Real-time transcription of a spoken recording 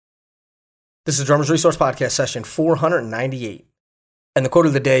This is Drummers Resource Podcast session 498. And the quote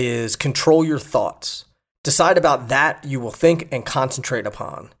of the day is, control your thoughts. Decide about that you will think and concentrate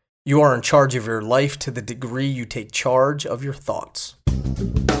upon. You are in charge of your life to the degree you take charge of your thoughts.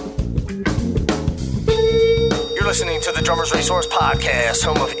 You're listening to the Drummers Resource Podcast,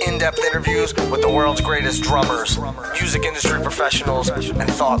 home of in-depth interviews with the world's greatest drummers, music industry professionals, and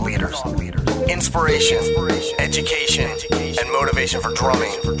thought leaders. Inspiration, education, and motivation for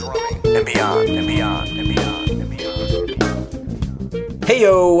drumming and beyond. Hey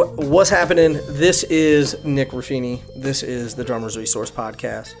yo, what's happening? This is Nick Ruffini. This is the Drummers Resource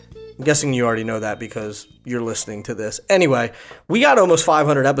Podcast. I'm guessing you already know that because you're listening to this. Anyway, we got almost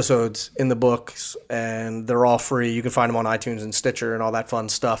 500 episodes in the books, and they're all free. You can find them on iTunes and Stitcher and all that fun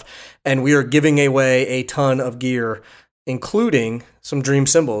stuff. And we are giving away a ton of gear, including some Dream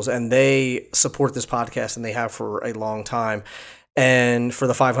Cymbals, and they support this podcast, and they have for a long time. And for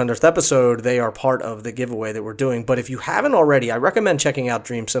the 500th episode, they are part of the giveaway that we're doing. But if you haven't already, I recommend checking out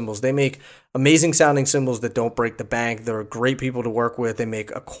Dream Cymbals. They make amazing sounding cymbals that don't break the bank. They're great people to work with. They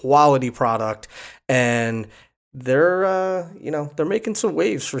make a quality product, and they're making some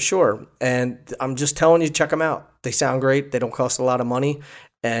waves for sure. And I'm just telling you, check them out. They sound great. They don't cost a lot of money,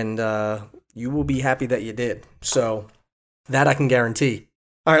 and you will be happy that you did. So that I can guarantee.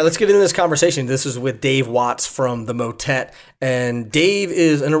 All right, let's get into this conversation. This is with Dave Watts from the Motet, and Dave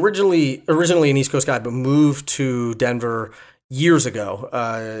is originally an East Coast guy, but moved to Denver years ago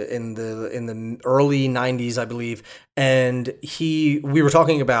in the early 90s, I believe. And we were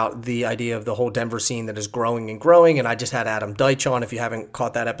talking about the idea of the whole Denver scene that is growing and growing. And I just had Adam Deitch on. If you haven't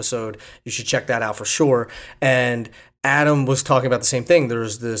caught that episode, you should check that out for sure. And Adam was talking about the same thing.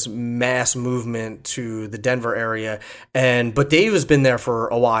 There's this mass movement to the Denver area, but Dave has been there for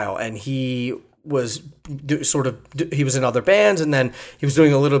a while, and he was he was in other bands, and then he was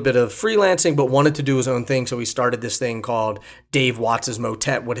doing a little bit of freelancing, but wanted to do his own thing. So he started this thing called Dave Watts'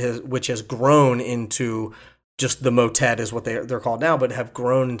 Motet, which has grown into just the Motet is what they're called now, but have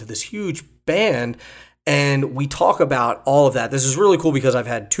grown into this huge band. And we talk about all of that. This is really cool because I've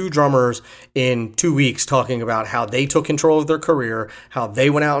had two drummers in 2 weeks talking about how they took control of their career, how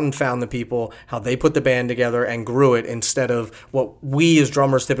they went out and found the people, how they put the band together and grew it, instead of what we as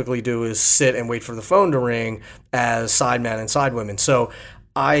drummers typically do is sit and wait for the phone to ring as sidemen and sidewomen. So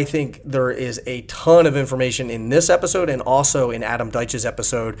I think there is a ton of information in this episode and also in Adam Deitch's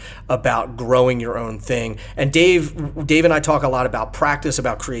episode about growing your own thing. And Dave and I talk a lot about practice,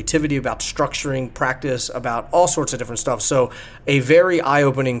 about creativity, about structuring practice, about all sorts of different stuff. So a very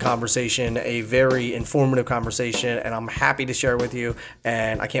eye-opening conversation, a very informative conversation, and I'm happy to share it with you,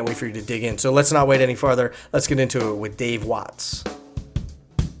 and I can't wait for you to dig in. So let's not wait any further. Let's get into it with Dave Watts.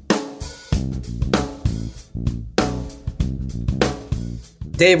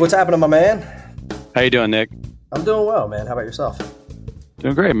 Dave, what's happening, my man? How you doing, Nick? I'm doing well, man. How about yourself?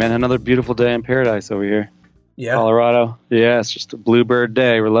 Doing great, man. Another beautiful day in paradise over here. Yeah. Colorado. Yeah, it's just a bluebird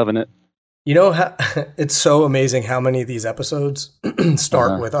day. We're loving it. You know, it's so amazing how many of these episodes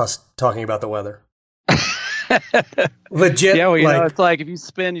start with us talking about the weather. Legit. Yeah, well, it's like if you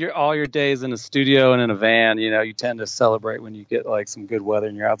spend all your days in a studio and in a van, you tend to celebrate when you get like some good weather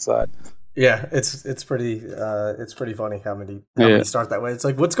and you're outside. Yeah, it's pretty funny how many start that way. It's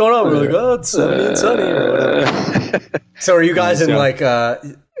like, what's going on? We're like, oh, it's sunny or whatever. So are you guys in like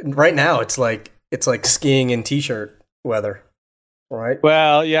right now? It's like skiing in t-shirt weather, right?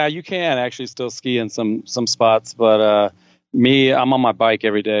 Well, yeah, you can actually still ski in some spots, but I'm on my bike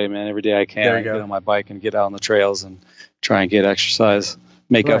every day, man. Every day I can, I get on my bike and get out on the trails and try and get exercise,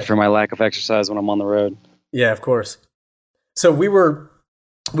 make up for my lack of exercise when I'm on the road. Yeah, of course. So we were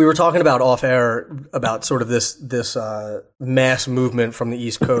talking about off air about sort of this mass movement from the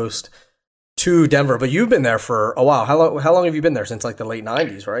East Coast to Denver, but you've been there for a while. How long have you been there? Since like the late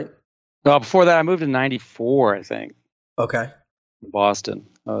 90s, right? Well, before that, I moved in 94, I think. Okay. Boston.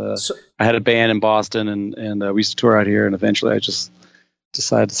 I had a band in Boston, and we used to tour out here, and eventually I just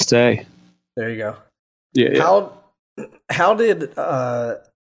decided to stay. There you go. Yeah. How did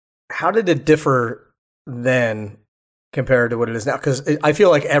it differ then compared to what it is now? Because I feel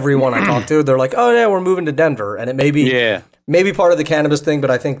like everyone I talk to, they're like, oh yeah, we're moving to Denver. And it may be part of the cannabis thing, but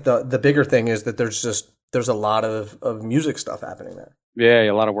I think the bigger thing is that there's a lot of music stuff happening there.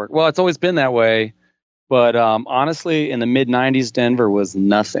 Yeah, a lot of work. Well, it's always been that way. But honestly, in the mid-90s, Denver was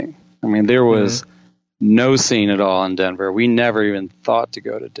nothing. I mean, there was no scene at all in Denver. We never even thought to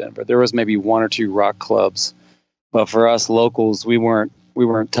go to Denver. There was maybe one or two rock clubs. But for us locals, we weren't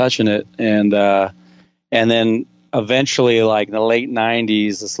touching it. And then eventually, like in the late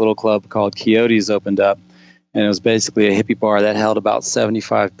 90s, this little club called Coyotes opened up, and it was basically a hippie bar that held about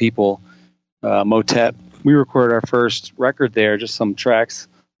 75 people. Motet. We recorded our first record there, just some tracks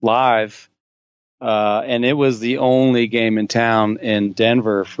live. And it was the only game in town in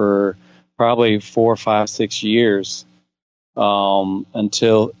Denver for probably 4, 5, 6 years,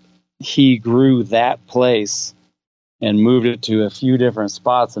 until he grew that place and moved it to a few different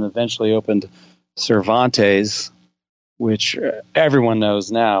spots and eventually opened Cervantes, which everyone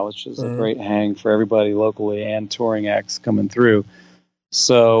knows now, which is a great hang for everybody locally and touring acts coming through.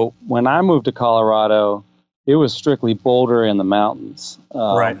 So when I moved to Colorado, it was strictly Boulder and the mountains.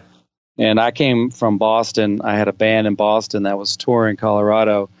 Right. And I came from Boston. I had a band in Boston that was touring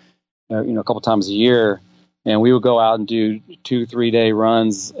Colorado, a couple times a year. And we would go out and do 2-3 day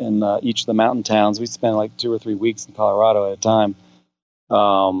runs in each of the mountain towns. We'd spend like 2 or 3 weeks in Colorado at a time.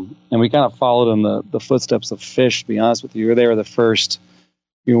 And we kind of followed in the footsteps of Fish, to be honest with you. They were the first,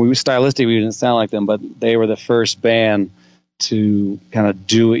 we were stylistic, we didn't sound like them, but they were the first band to kind of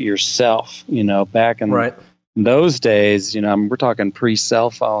do it yourself, back in those days, we're talking pre-cell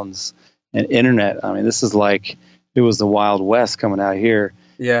phones and internet. I mean, this is like, it was the Wild West coming out here.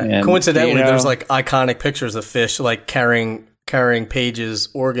 Yeah. And, coincidentally, there's like iconic pictures of Fish like carrying Page's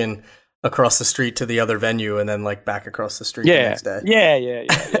organ across the street to the other venue and then like back across the street the next day. Yeah, man.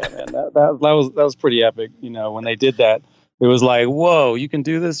 That was pretty epic. When they did that, it was like, whoa, you can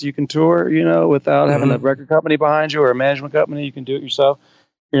do this, you can tour, without having a record company behind you or a management company. You can do it yourself.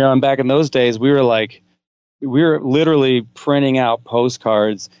 And back in those days, we were literally printing out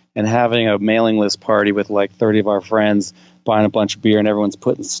postcards and having a mailing list party with like 30 of our friends, buying a bunch of beer, and everyone's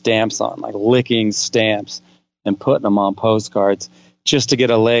putting stamps on, like licking stamps and putting them on postcards just to get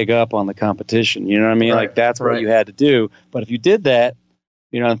a leg up on the competition. You know what I mean? Like that's what you had to do. But if you did that,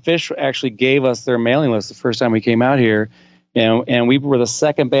 and Fish actually gave us their mailing list the first time we came out here, and we were the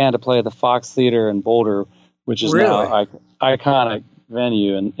second band to play at the Fox Theater in Boulder, which is now an iconic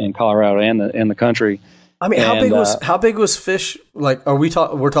venue in Colorado and the country. I mean, how big was Fish? Like, we're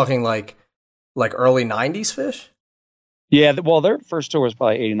talking like early 90s Fish? Yeah, well, their first tour was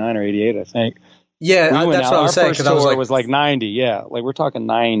probably 89 or 88, I think. Yeah, that's what I was saying. Because I was like 90. Yeah, like we're talking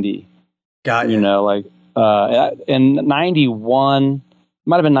 90. Got you. In 91,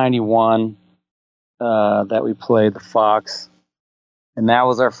 might have been 91 that we played the Fox, and that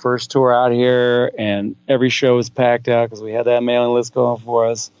was our first tour out here. And every show was packed out because we had that mailing list going for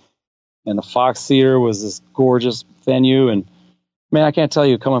us. And the Fox Theater was this gorgeous venue, and man, I can't tell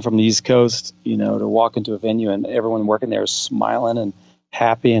you, coming from the East Coast, to walk into a venue and everyone working there is smiling and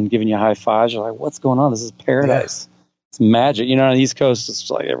happy and giving you high fives. You're like, what's going on? This is paradise. Yeah. It's magic. On the East Coast, it's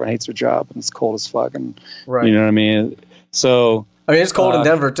like everyone hates their job and it's cold as fuck. And you know what I mean? So, it's cold in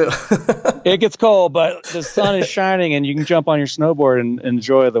Denver too. It gets cold, but the sun is shining and you can jump on your snowboard and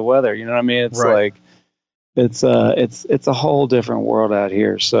enjoy the weather. You know what I mean? It's like, it's a whole different world out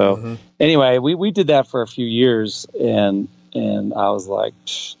here. So anyway, we did that for a few years, and I was like,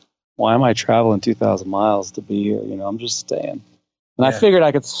 why am I traveling 2,000 miles to be here? I'm just staying. And I figured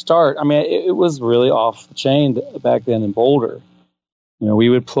I could start. I mean, it was really off the chain back then in Boulder. We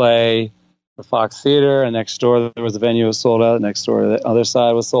would play the Fox Theater, and next door there was a venue that was sold out. Next door, the other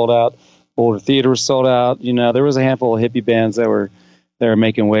side was sold out. Boulder Theater was sold out. There was a handful of hippie bands that were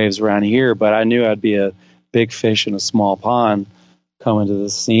making waves around here, but I knew I'd be a big fish in a small pond coming to the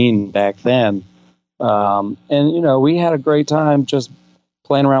scene back then. And we had a great time just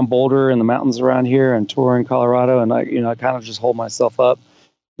playing around Boulder and the mountains around here and touring Colorado. And I kind of just hold myself up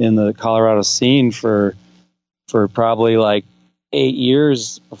in the Colorado scene for probably like 8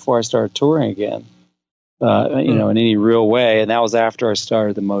 years before I started touring again, in any real way. And that was after I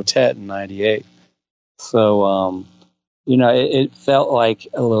started the Motet in 98. So, it felt like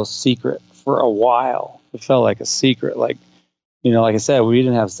a little secret for a while. It felt like a secret, like I said, we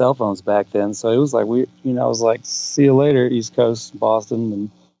didn't have cell phones back then. So it was like, I was like, see you later, East Coast, Boston. And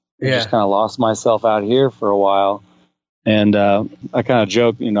I just kind of lost myself out here for a while. And I kind of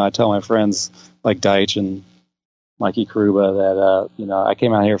joke, I tell my friends like Deitch and Mikey Karuba that, I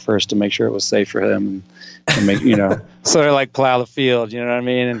came out here first to make sure it was safe for him and make, sort of like plow the field, you know what I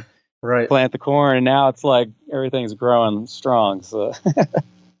mean? And plant the corn. And now it's like everything's growing strong. So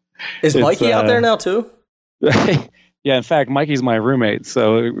is Mikey out there now too? Yeah, in fact, Mikey's my roommate,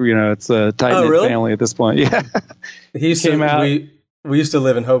 so it's a tight-knit family at this point. Yeah, he came out. We used to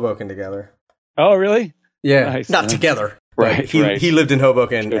live in Hoboken together. Oh, really? Yeah, nice, not together. Right. He lived in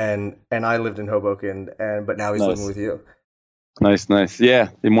Hoboken, sure. and I lived in Hoboken, but now he's living with you. Nice. Yeah,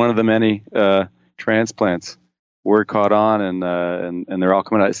 in one of the many transplants, word caught on, and they're all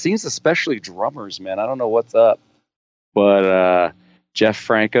coming out. It seems especially drummers, man. I don't know what's up, but. Jeff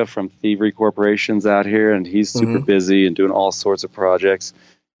Franca from Thievery Corporation's out here, and he's super busy and doing all sorts of projects.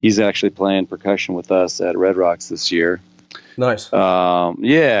 he's actually playing percussion with us at Red Rocks this year. Nice.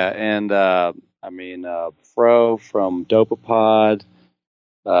 Yeah, and Fro from Dopapod.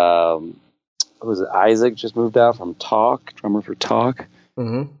 Who was it? Isaac just moved out from Talk, drummer for Talk.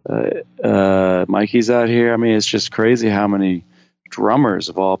 Mm-hmm. Mikey's out here. I mean, it's just crazy how many drummers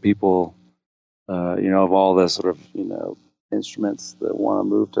of all people, of all the sort of, instruments that want to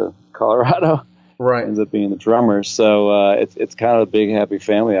move to Colorado. Right. Ends up being the drummers. So it's kind of a big happy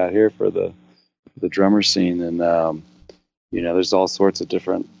family out here for the drummer scene. And, there's all sorts of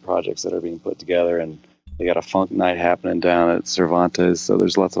different projects that are being put together. And they got a funk night happening down at Cervantes. So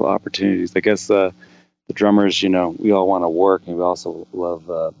there's lots of opportunities. I guess the drummers, we all want to work, and we also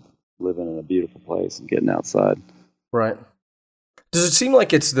love living in a beautiful place and getting outside. Right. Does it seem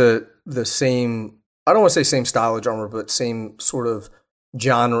like it's the same, I don't want to say same style of drummer, but same sort of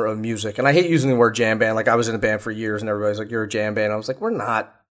genre of music? And I hate using the word jam band. Like, I was in a band for years and everybody's like, you're a jam band. I was like, we're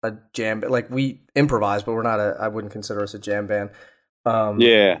not a jam band. Like, we improvise, but we're not I wouldn't consider us a jam band.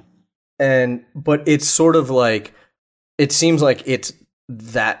 Yeah. But it's sort of like, it seems like it's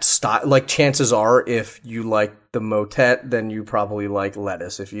that style. Like, chances are, if you like the Motet, then you probably like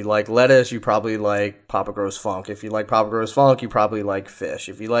Lettuce. If you like Lettuce, you probably like Papa Grows Funk. If you like Papa Grows Funk, you probably like Fish.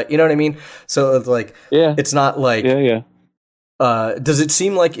 If you like, you know what I mean? So it's like, yeah, it's not like, yeah. Does it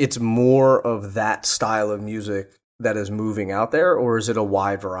seem like it's more of that style of music that is moving out there, or is it a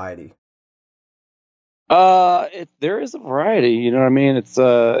wide variety? There is a variety, you know what I mean? It's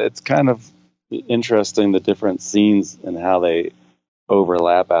kind of interesting, the different scenes and how they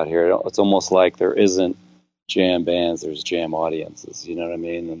overlap out here. It's almost like there isn't jam bands, there's jam audiences, you know what I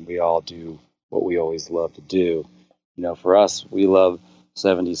mean? And we all do what we always love to do. For us, we love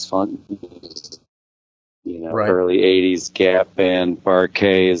 70s funk music, Right. Early 80s Gap Band,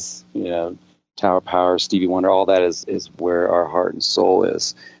 Bar-Kays, Tower Power, Stevie Wonder, all that is where our heart and soul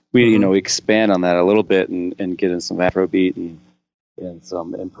is. We, we expand on that a little bit and get in some Afrobeat and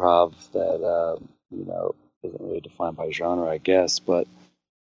some improv that, isn't really defined by genre, I guess. But,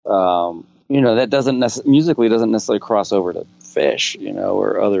 that doesn't musically doesn't necessarily cross over to Fish,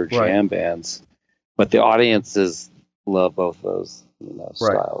 or other jam bands. But the audiences love both those,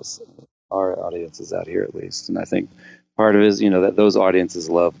 styles. Our audiences out here, at least. And I think part of it is, that those audiences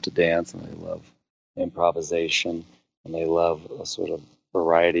love to dance and they love improvisation and they love a sort of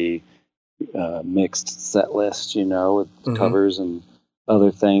variety, mixed set list, with covers and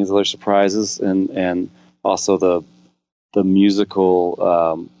other things, other surprises, and also the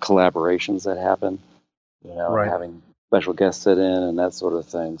musical collaborations that happen, having special guests sit in and that sort of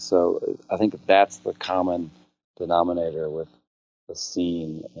thing. So I think that's the common denominator with the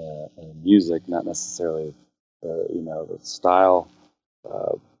scene and music, not necessarily the style,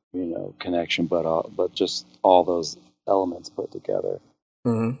 connection, but just all those elements put together.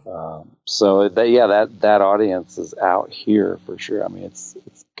 So that audience is out here for sure. I mean, it's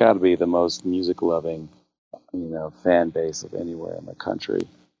got to be the most music loving, fan base of anywhere in the country.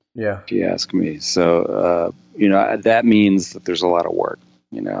 Yeah, if you ask me. So that means that there's a lot of work,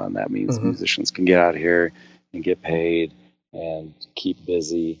 and that means musicians can get out here and get paid and keep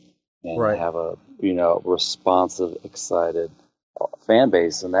busy and have a responsive, excited fan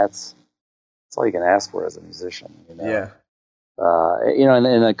base, and that's all you can ask for as a musician. Yeah.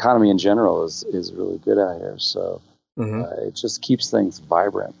 And the economy in general is really good out here, so it just keeps things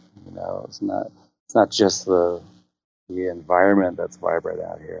vibrant. It's not just the environment that's vibrant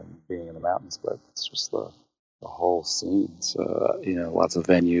out here and being in the mountains, but it's just the whole scene. So lots of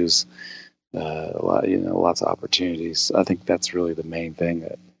venues, lots of opportunities. I think that's really the main thing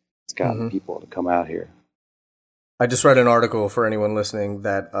that's gotten people to come out here. I just read an article for anyone listening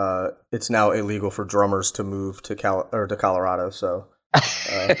that it's now illegal for drummers to move to Colorado. So,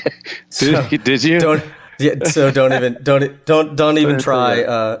 did you? Don't even try.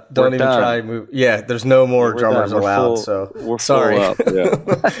 Try move. Yeah, there's no more drummers allowed. So we're sorry. Full up,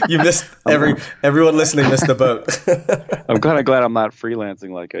 yeah. You missed everyone listening missed the boat. I'm kind of glad I'm not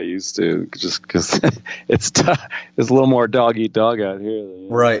freelancing like I used to, just because it's tough. It's a little more dog eat dog out here.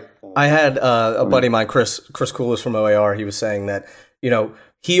 Right. I had a buddy of mine, Chris Coolis from OAR. He was saying that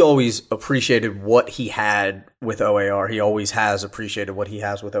he always appreciated what he had with OAR. He always has appreciated what he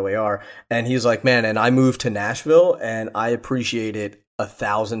has with OAR. And he's like, man, and I moved to Nashville and I appreciate it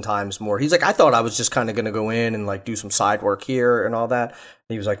 1,000 times more. He's like, I thought I was just kind of going to go in and like do some side work here and all that. And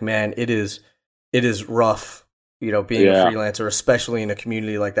he was like, man, it is rough, being a freelancer, especially in a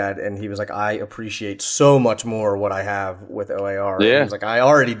community like that. And he was like, I appreciate so much more what I have with OAR. Yeah. And he was like, I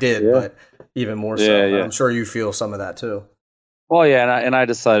already did, but even more so. Yeah. I'm sure you feel some of that too. Well, yeah, and I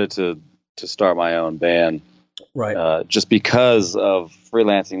decided to start my own band Right. Just because of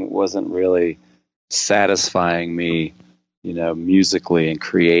freelancing wasn't really satisfying me, musically and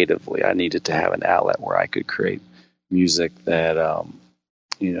creatively. I needed to have an outlet where I could create music that,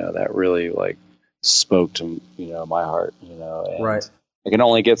 that really like spoke to, my heart, and Right. I can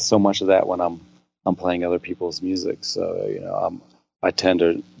only get so much of that when I'm playing other people's music. So, I tend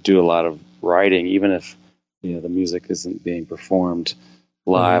to do a lot of writing, even if, the music isn't being performed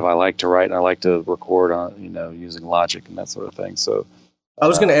live. I like to write and I like to record on, using Logic and that sort of thing. So, I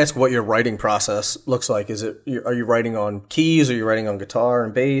was going to ask what your writing process looks like. Are you writing on keys? Are you writing on guitar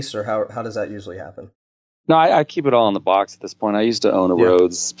and bass, or how does that usually happen? no, I keep it all in the box at this point. I used to own a Yeah.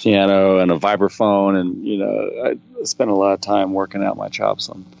 Rhodes piano and a vibraphone, and I spent a lot of time working out my chops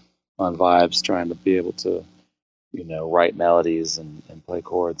on vibes, trying to be able to write melodies and play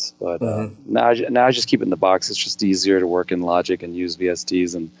chords. But now I just keep it in the box. It's just easier to work in Logic and use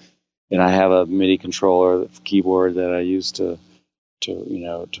VSTs, and I have a MIDI controller keyboard that I use to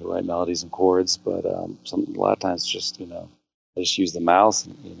write melodies and chords. But a lot of times just I just use the mouse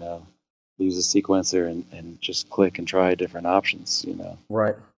and use a sequencer and just click and try different options.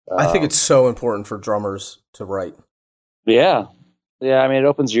 Right. I think it's so important for drummers to write. Yeah. I mean, it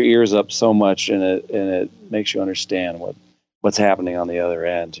opens your ears up so much, and it makes you understand what's happening on the other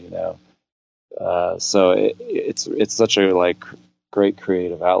end. So it's such a great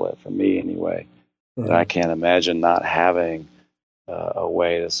creative outlet for me anyway. That I can't imagine not having a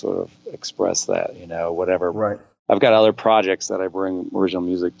way to sort of express that. Whatever. Right. I've got other projects that I bring original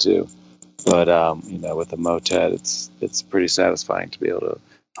music to, but with the Motet, it's pretty satisfying to be able to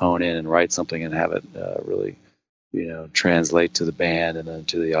hone in and write something and have it really translate to the band and then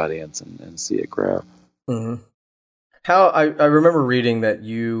to the audience and see it grow. Mm-hmm. How I remember reading that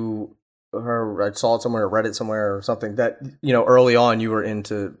or I saw it somewhere, or read it somewhere or something, that early on you were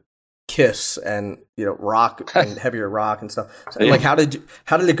into Kiss and rock and heavier rock and stuff. So, Yeah. like, how did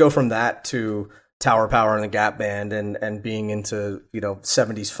it go from that to Tower Power and the Gap Band and being into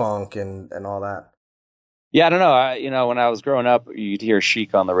 70s funk and all that? Yeah, I don't know. When I was growing up, you'd hear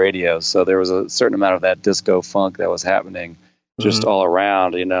Chic on the radio, so there was a certain amount of that disco funk that was happening just all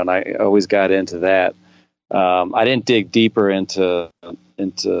around, and I always got into that. I didn't dig deeper into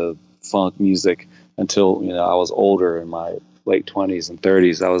funk music until I was older, in my late 20s and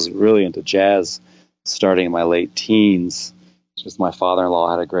 30s. I was really into jazz starting in my late teens. Just my father-in-law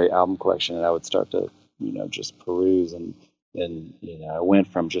had a great album collection, and I would start to just peruse, and I went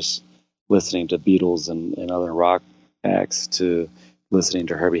from just listening to Beatles and other rock acts to listening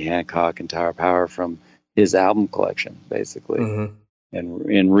to Herbie Hancock and Tower Power from his album collection, basically.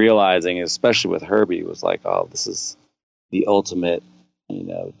 And realizing, especially with Herbie, it was like, oh, this is the ultimate,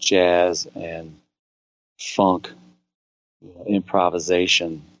 jazz and funk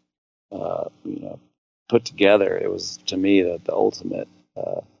improvisation, put together. It was, to me, the ultimate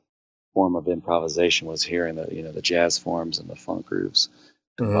form of improvisation was hearing the jazz forms and the funk grooves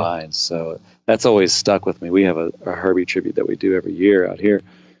combined. So that's always stuck with me. We have a Herbie tribute that we do every year out here.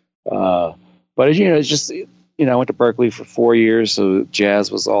 But it's just, I went to Berkeley for 4 years, so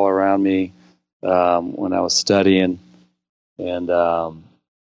jazz was all around me when I was studying, and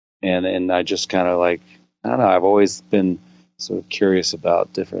I just kind of I don't know. I've always been sort of curious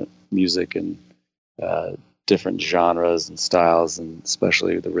about different music and different genres and styles, and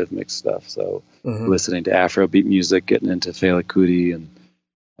especially the rhythmic stuff. So listening to Afrobeat music, getting into Fela Kuti and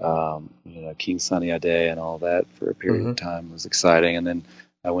King Sunny Ade and all that for a period of time was exciting. And then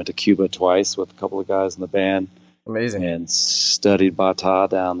I went to Cuba twice with a couple of guys in the band. Amazing. And studied Bata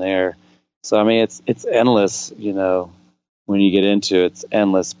down there. So I mean, it's endless. When you get into it, it's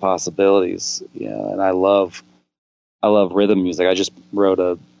endless possibilities. And I love rhythm music. I just wrote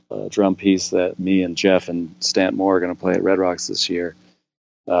a drum piece that me and Jeff and Stant Moore are going to play at Red Rocks this year.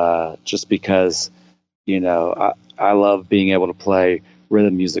 Just because I love being able to play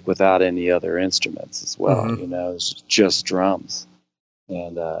rhythm music without any other instruments as well. It's just drums.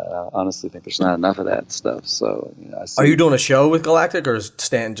 And I honestly think there's not enough of that stuff. So, Are you doing a show with Galactic, or is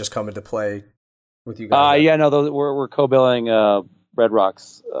Stanton just coming to play with you guys? Yeah, no, we're co-billing Red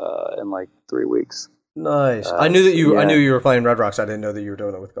Rocks in 3 weeks. Nice. I knew that you. Yeah. I knew you were playing Red Rocks. I didn't know that you were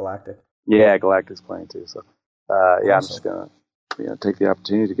doing it with Galactic. Yeah, Galactic's playing too. So, awesome. I'm just gonna take the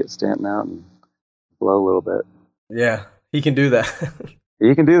opportunity to get Stanton out and blow a little bit. Yeah, he can do that.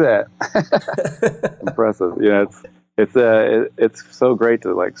 He can do that. Impressive. Yeah, it's so great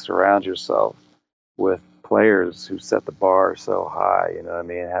to surround yourself with players who set the bar so high. You know what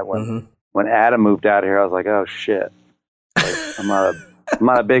I mean? When Adam moved out here, I was like, oh shit, I'm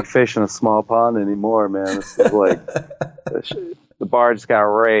not a big fish in a small pond anymore, man. This is the bar just got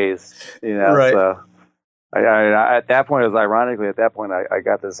raised, Right. So At that point, it was ironically at that point I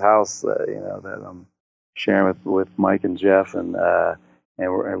got this house, that I'm sharing with Mike and Jeff, and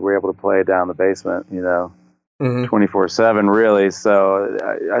we're able to play down the basement, 24/7 really. So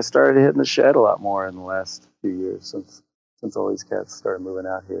I started hitting the shed a lot more in the last few years since all these cats started moving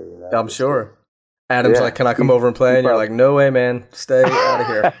out here. I'm sure. Adam's like, "Can I come over and play?" And you're like, "No way, man. Stay out of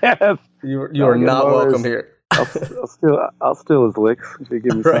here. You are not welcome here." I'll steal his licks if you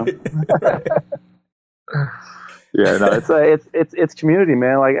give me some. Right. Yeah, no, it's community,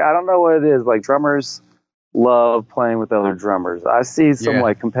 man. Like, I don't know what it is. Like, drummers love playing with other drummers. I see some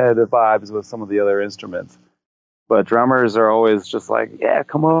like competitive vibes with some of the other instruments, but drummers are always just like, yeah,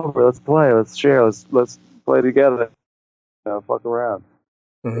 come over, let's play, let's share, let's play together, fuck around.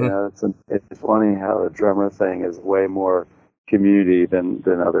 Mm-hmm. It's funny how the drummer thing is way more community than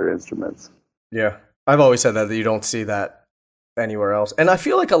other instruments. Yeah, I've always said that you don't see that anywhere else, and I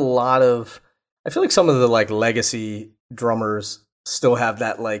feel like some of the like legacy drummers still have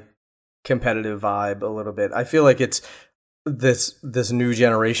that like competitive vibe a little bit. I feel like it's this new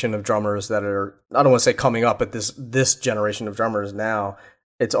generation of drummers that are, I don't want to say coming up, but this generation of drummers now,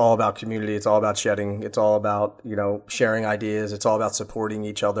 it's all about community. It's all about shedding. It's all about, sharing ideas. It's all about supporting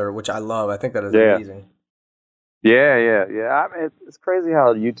each other, which I love. I think that is amazing. Yeah. I mean, it's crazy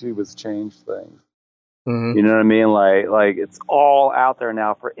how YouTube has changed things. Mm-hmm. You know what I mean? Like it's all out there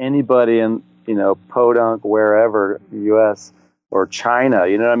now for anybody in, Podunk, wherever, US or China.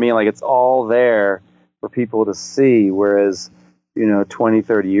 You know what I mean? Like, it's all there for people to see. Whereas, 20,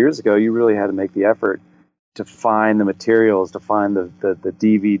 30 years ago, you really had to make the effort to find the materials, to find the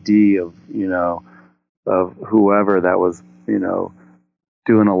DVD of whoever that was,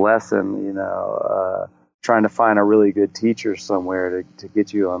 doing a lesson, trying to find a really good teacher somewhere to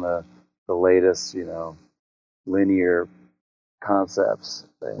get you on the latest, linear concepts.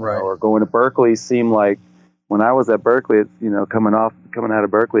 Right. Or going to Berkeley seemed like, when I was at Berkeley, coming out of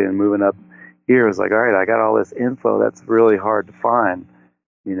Berkeley and moving up here, it was like, all right, I got all this info that's really hard to find,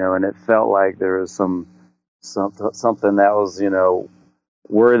 and it felt like there was something that was,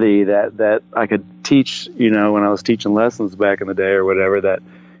 worthy that I could teach, when I was teaching lessons back in the day or whatever,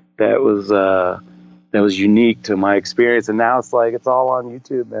 that was unique to my experience. And now it's like, it's all on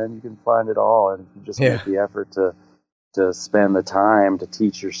YouTube, man. You can find it all, and you just make the effort to spend the time to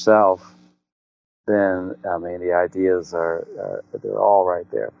teach yourself, then, I mean, the ideas they're all right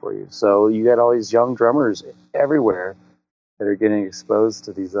there for you. So you got all these young drummers everywhere that are getting exposed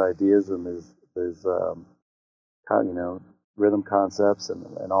to these ideas and these rhythm concepts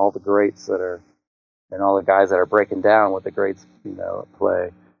and all the greats and all the guys that are breaking down what the greats,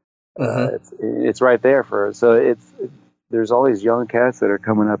 play. Mm-hmm. It's right there there's all these young cats that are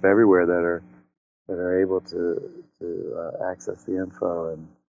coming up everywhere that are able to access the info,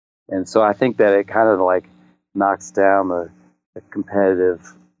 and so I think that it kind of like knocks down the competitive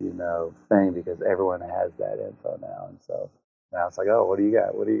thing, because everyone has that info now, and so now it's like, oh, what do you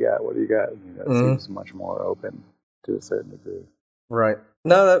got? It seems much more open to a certain degree. Right.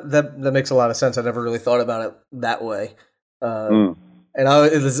 No, that makes a lot of sense. I never really thought about it that way. And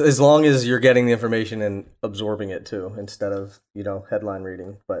as long as you're getting the information and absorbing it too, instead of headline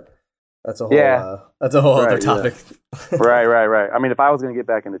reading, but that's a whole other topic. Yeah. Right. I mean, if I was going to get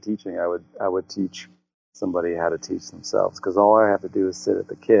back into teaching, I would teach somebody how to teach themselves, because all I have to do is sit at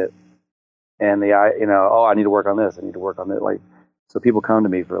the kit and I need to work on this. I need to work on that. Like, so people come to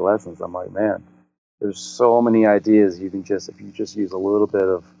me for lessons. I'm like, man, there's so many ideas you can if you just use a little bit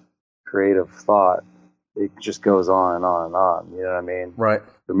of creative thought, it just goes on and on and on. You know what I mean? Right.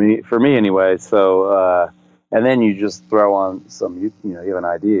 For me anyway. So, and then you just throw on you have an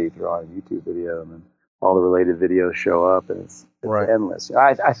idea, you throw on a YouTube video, and then all the related videos show up, and it's endless.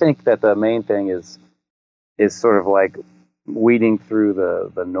 I think that the main thing is sort of like weeding through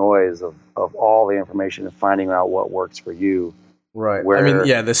the noise of all the information and finding out what works for you. Right.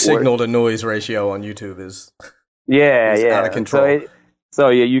 The signal to noise ratio on YouTube is out of control. So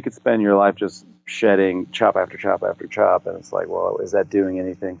you could spend your life just shedding chop after chop after chop, and it's like, well, is that doing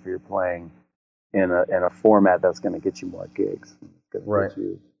anything for your playing in a format that's going to get you more gigs? It's going to get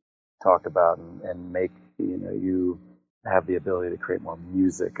you talked about and make you have the ability to create more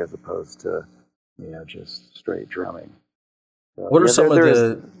music as opposed to just straight drumming. So, what are some of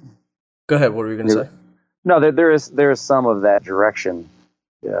the? Go ahead. What were you going to say? No, there is some of that direction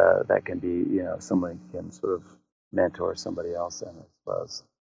that can be, somebody can sort of mentor somebody else in, I suppose.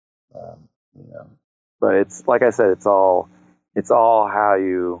 But it's like I said, it's all how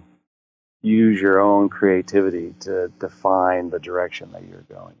you use your own creativity to define the direction that you're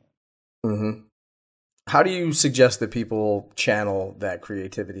going in. Mm-hmm. How do you suggest that people channel that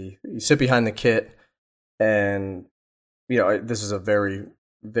creativity? You sit behind the kit And this is a very,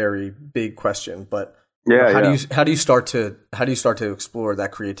 very big question, but Yeah, how do you start to explore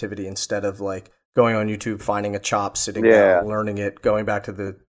that creativity instead of like going on YouTube, finding a chop, sitting down, learning it, going back to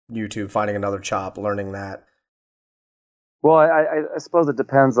the YouTube, finding another chop, learning that? Well, I suppose it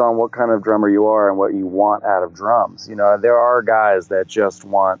depends on what kind of drummer you are and what you want out of drums. There are guys that just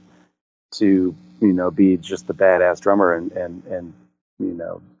want to, be just the badass drummer and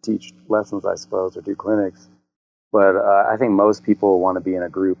teach lessons, I suppose, or do clinics. But I think most people want to be in a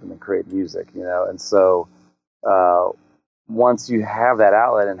group and then create music, And so once you have that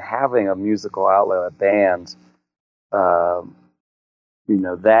outlet, and having a musical outlet, a band,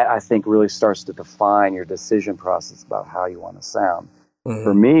 that I think really starts to define your decision process about how you want to sound. Mm-hmm.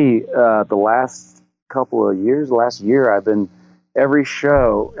 For me, the last couple of years, last year, I've been every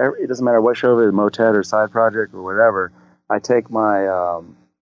show. It doesn't matter what show it is, Motet or side project or whatever. I take my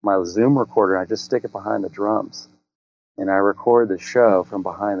my Zoom recorder and I just stick it behind the drums, and I record the show from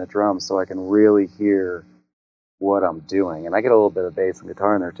behind the drums so I can really hear what I'm doing. And I get a little bit of bass and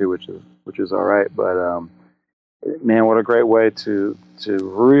guitar in there too, which is all right. But man, what a great way to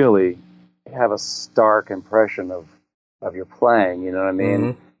really have a stark impression of your playing, you know what I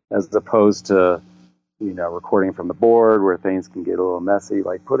mean? Mm-hmm. As opposed to, recording from the board where things can get a little messy,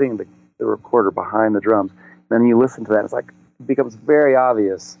 like putting the recorder behind the drums. Then you listen to that, it's like, it becomes very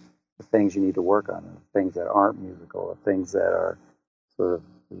obvious the things you need to work on, the things that aren't musical, the things that are sort of,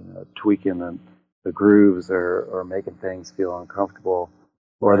 tweaking the grooves or making things feel uncomfortable,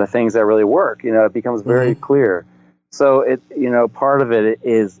 or the things that really work, it becomes very mm-hmm. clear. So part of it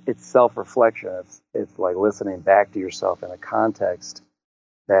is it's self-reflection. It's like listening back to yourself in a context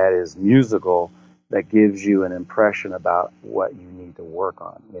that is musical, that gives you an impression about what you need to work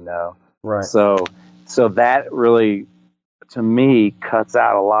on, Right. So that really, to me, cuts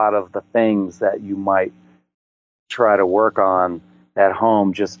out a lot of the things that you might try to work on at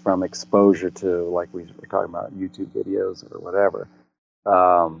home just from exposure to, like we were talking about, YouTube videos or whatever.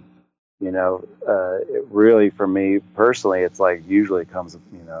 It really, for me personally, it's like usually it comes, it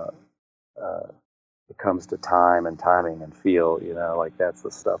comes to time and timing and feel, like that's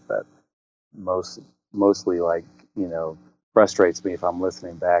the stuff that mostly like, frustrates me if I'm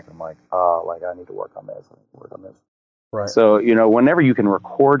listening back. I'm like, like I need to work on this. I need to work on this. Right. So, whenever you can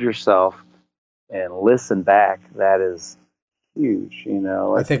record yourself and listen back, that is huge,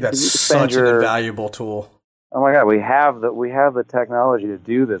 I think that's such an invaluable tool. Oh my God, we have the technology to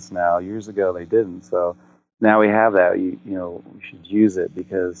do this now. Years ago they didn't, so now we have that. We should use it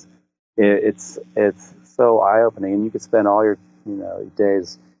because it's so eye opening, and you could spend all your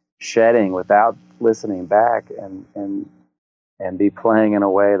days shedding without listening back and be playing in a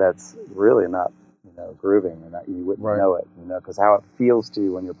way that's really not grooving, and that you wouldn't know it, because how it feels to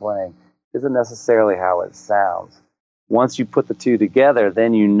you when you're playing isn't necessarily how it sounds. Once you put the two together,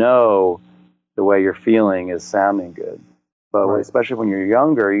 then the way you're feeling is sounding good. But especially when you're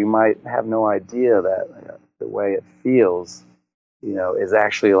younger, you might have no idea that the way it feels, is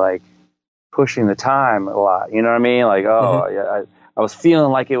actually like pushing the time a lot. You know what I mean? Like, yeah, I was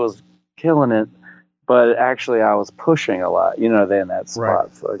feeling like it was killing it, but actually I was pushing a lot, in that spot.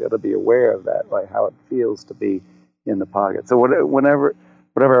 Right. So I got to be aware of that, like how it feels to be in the pocket. So whatever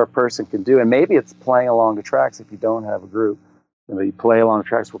a person can do, and maybe it's playing along the tracks if you don't have a group. You play along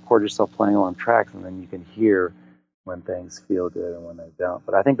tracks, record yourself playing along tracks, and then you can hear when things feel good and when they don't.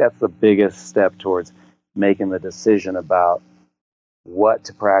 But I think that's the biggest step towards making the decision about what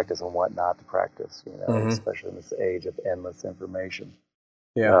to practice and what not to practice, mm-hmm. especially in this age of endless information.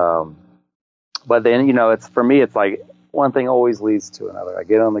 Yeah. But then, it's for me, it's like one thing always leads to another. I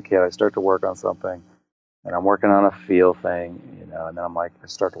get on the kit, I start to work on something, and I'm working on a feel thing, and then I'm like, I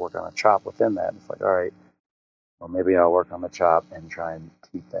start to work on a chop within that. And it's like, all right, well, maybe I'll work on the chop and try and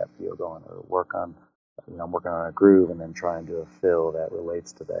keep that feel going, or work on, I'm working on a groove and then try and do a fill that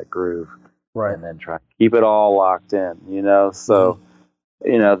relates to that groove, right? And then try and keep it all locked in, So,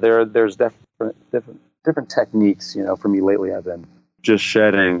 mm-hmm. There's different techniques. For me lately, I've been just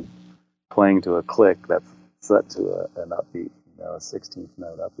shedding, playing to a click that's set to an upbeat, a 16th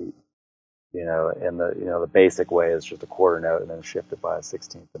note upbeat. And the basic way is just a quarter note and then shift it by a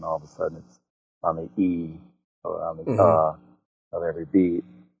 16th, and all of a sudden it's on the E or on the mm-hmm. Of every beat,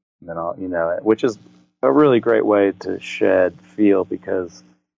 and then which is a really great way to shed feel, because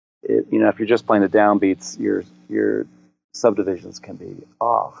if you're just playing the downbeats, your subdivisions can be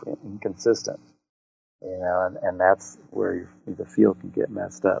off, inconsistent, and that's where the feel can get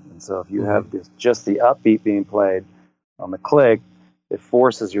messed up. And so if you mm-hmm. have just the upbeat being played on the click, it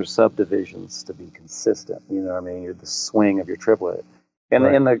forces your subdivisions to be consistent. The swing of your triplet.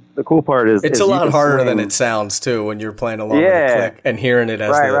 And the cool part is it's is a you lot can harder swing. than it sounds too when you're playing along with the click and hearing it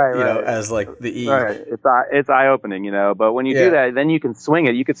as as like the E. Right. It's eye opening, but when you do that, then you can swing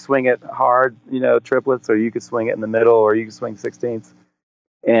it. You could swing it hard, triplets, or you could swing it in the middle, or you could swing 16ths,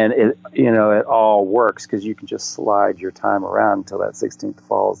 and it all works because you can just slide your time around until that 16th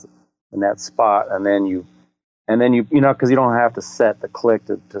falls in that spot, and then you because you don't have to set the click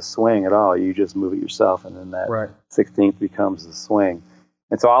to swing at all. You just move it yourself, and then that 16th becomes the swing.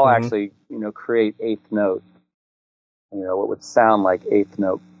 And so I'll actually, create eighth note, what would sound like eighth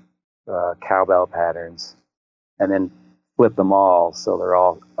note cowbell patterns, and then flip them all so they're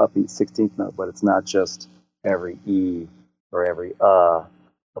all upbeat 16th note, but it's not just every E or every of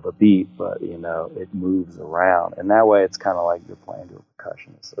a beat, but it moves around, and that way it's kind of like you're playing to a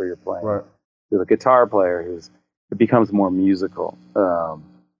percussionist or you're playing to a guitar player it becomes more musical, so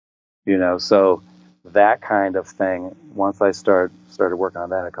that kind of thing. Once I started working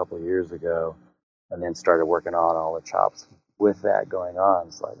on that a couple of years ago, and then started working on all the chops with that going on,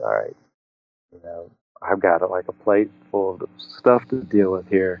 it's like, all right, I've got like a plate full of stuff to deal with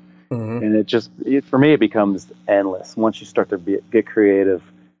here, and for me it becomes endless. Once you start to get creative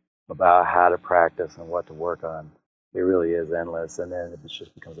about how to practice and what to work on, it really is endless, and then it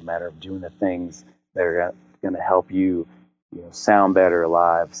just becomes a matter of doing the things that are going to help you, sound better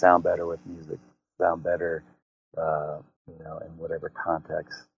live, sound better with music, sound better, in whatever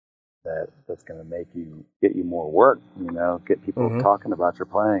context that's going to get you more work, get people talking about your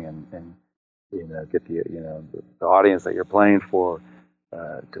playing, and get the audience that you're playing for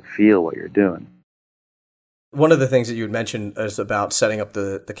to feel what you're doing. One of the things that you had mentioned is about setting up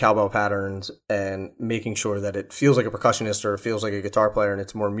the cowbell patterns and making sure that it feels like a percussionist or it feels like a guitar player and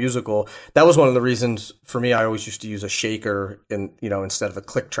it's more musical. That was one of the reasons for me. I always used to use a shaker instead of a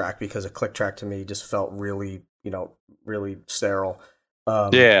click track, because a click track to me just felt really, really sterile.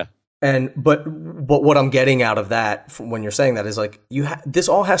 But what I'm getting out of that when you're saying that is like this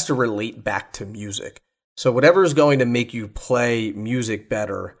all has to relate back to music. So whatever is going to make you play music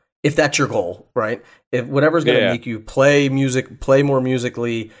better, if that's your goal, right? If whatever's going to make you play music, play more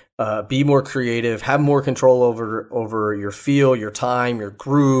musically, be more creative, have more control over your feel, your time, your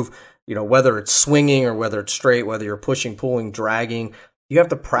groove, whether it's swinging or whether it's straight, whether you're pushing, pulling, dragging, you have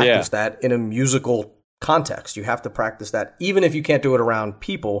to practice that in a musical context. You have to practice that. Even if you can't do it around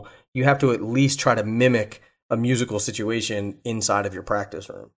people, you have to at least try to mimic a musical situation inside of your practice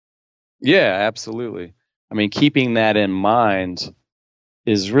room. Yeah, absolutely. I mean, keeping that in mind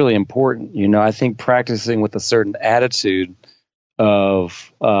is really important. I think practicing with a certain attitude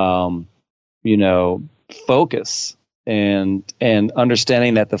of, focus and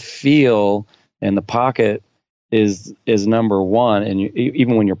understanding that the feel and the pocket is number one. And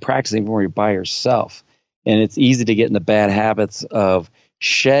even when you're practicing, even when you're by yourself, and it's easy to get in the bad habits of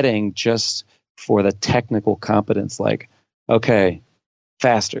shedding just for the technical competence, like, okay,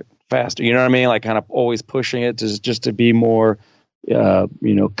 faster. You know what I mean? Like kind of always pushing it just to be more,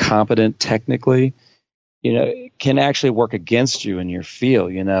 competent technically, it can actually work against you in your feel,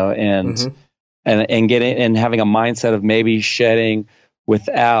 and getting and having a mindset of maybe shedding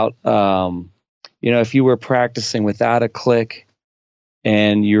without, if you were practicing without a click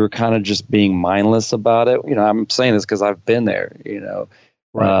and you're kind of just being mindless about it, I'm saying this because I've been there, you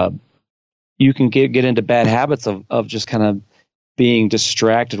can get into bad habits of just kind of being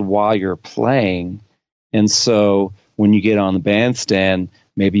distracted while you're playing. And so when you get on the bandstand,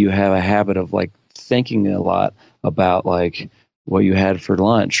 maybe you have a habit of like thinking a lot about like what you had for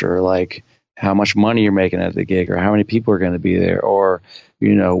lunch, or like how much money you're making at the gig, or how many people are going to be there, or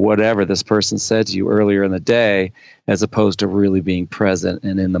whatever this person said to you earlier in the day, as opposed to really being present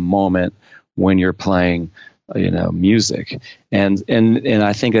and in the moment when you're playing music. And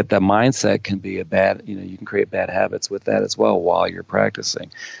I think that the mindset can be a bad, you can create bad habits with that as well while you're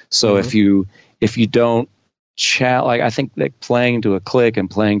practicing. So if you don't I think that playing to a click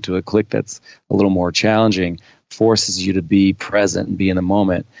that's a little more challenging forces you to be present and be in the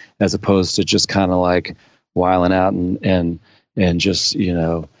moment, as opposed to just kind of like whiling out and just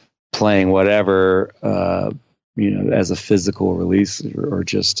playing whatever as a physical release, or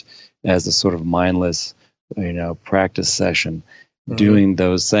just as a sort of mindless practice session. Doing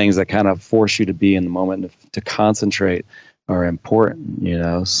those things that kind of force you to be in the moment, to concentrate, are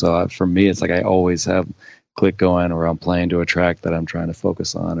important. So for me, it's like I always have click going, or I'm playing to a track that I'm trying to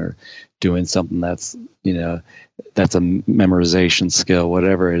focus on, or doing something that's that's a memorization skill,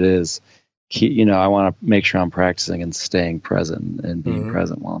 whatever it is. I want to make sure I'm practicing and staying present and being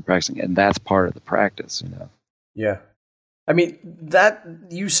present while I'm practicing, and that's part of the practice. Yeah. I mean, that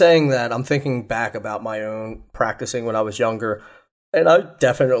you saying that, I'm thinking back about my own practicing when I was younger. And I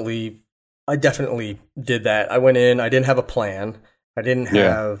definitely did that. I went in, I didn't have a plan. I didn't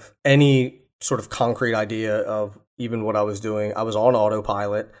have any sort of concrete idea of even what I was doing. I was on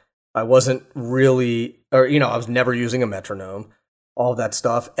autopilot. I wasn't really, or, I was never using a metronome, all of that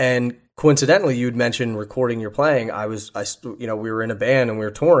stuff. And coincidentally, you'd mentioned recording your playing. We were in a band and we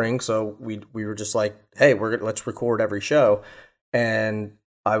were touring. So we were just like, hey, let's record every show. And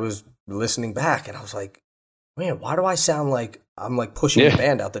I was listening back and I was like, man, why do I sound like I'm like pushing the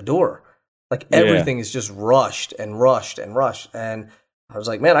band out the door? Like everything is just rushed and rushed and rushed. And I was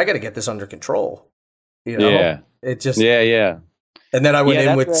like, man, I got to get this under control. It just, And then I went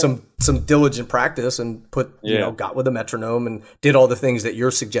in with some diligent practice and got with a metronome and did all the things that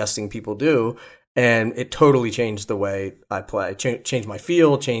you're suggesting people do. And it totally changed the way I play, changed my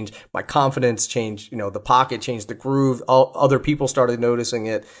feel, changed my confidence, changed, the pocket, changed the groove. All other people started noticing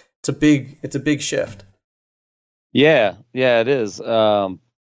it. It's a big shift. Yeah, it is. And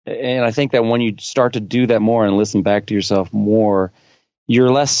I think that when you start to do that more and listen back to yourself more,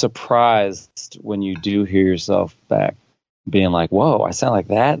 you're less surprised when you do hear yourself back being like, whoa, I sound like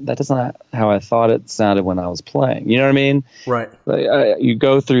that? That is not how I thought it sounded when I was playing. You know what I mean? Right. You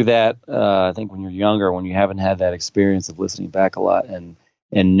go through that, I think, when you're younger, when you haven't had that experience of listening back a lot and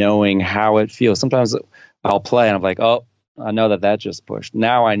knowing how it feels. Sometimes I'll play and I'm like, oh, I know that just pushed.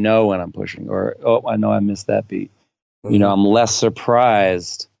 Now I know when I'm pushing, or, oh, I know I missed that beat. Mm-hmm. I'm less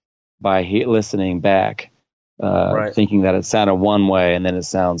surprised by listening back, thinking that it sounded one way and then it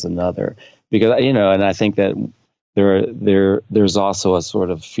sounds another. Because, and I think that there's also a sort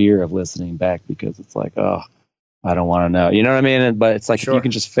of fear of listening back because it's like, oh, I don't want to know. You know what I mean? But it's like, if you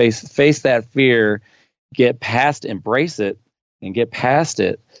can just face that fear, get past, embrace it, and get past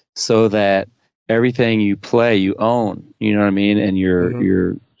it so that everything you play, you own. You know what I mean? And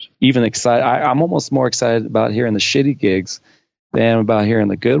you're even excited. I'm almost more excited about hearing the shitty gigs than about hearing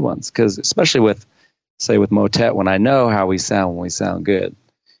the good ones. Because especially with Motet, when I know how we sound when we sound good.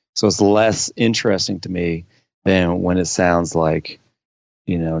 So it's less interesting to me than when it sounds like,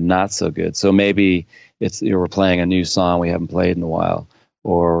 not so good. So maybe it's, we're playing a new song we haven't played in a while.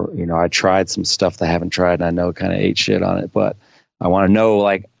 Or, I tried some stuff that I haven't tried and I know kind of ate shit on it. But I want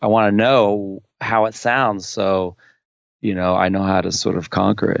to know how it sounds. So, I know how to sort of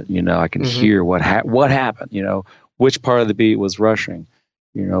conquer it. I can hear what happened, which part of the beat was rushing,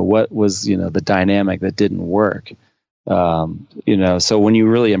 what was, the dynamic that didn't work. So when you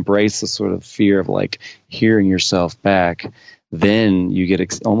really embrace the sort of fear of like hearing yourself back, then you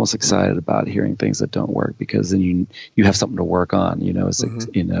get almost excited about hearing things that don't work, because then you have something to work on.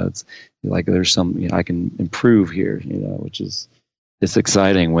 It's like there's some, I can improve here, which is, it's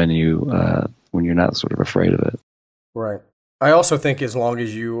exciting when you're not sort of afraid of it. Right. I also think as long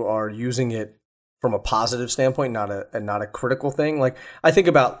as you are using it from a positive standpoint, not a critical thing. Like I think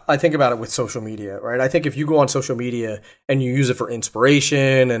about it with social media, right? I think if you go on social media and you use it for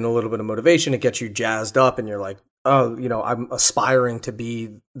inspiration and a little bit of motivation, it gets you jazzed up and you're like, oh, I'm aspiring to be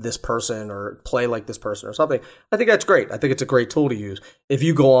this person or play like this person or something. I think that's great. I think it's a great tool to use. If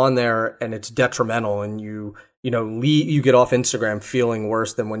you go on there and it's detrimental and you get off Instagram feeling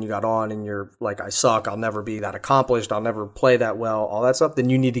worse than when you got on and you're like, I suck, I'll never be that accomplished, I'll never play that well, all that stuff,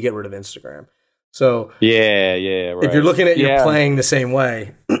 then you need to get rid of Instagram. So right. If you're looking at your playing the same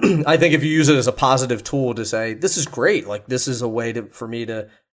way, I think if you use it as a positive tool to say, this is great, like this is a way for me to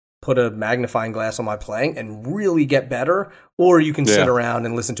put a magnifying glass on my playing and really get better, or you can sit around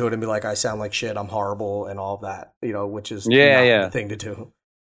and listen to it and be like, I sound like shit, I'm horrible and all of that, which is not the thing to do.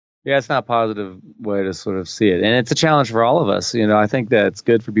 Yeah, it's not a positive way to sort of see it. And it's a challenge for all of us. I think that it's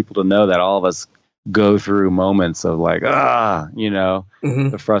good for people to know that all of us go through moments of like,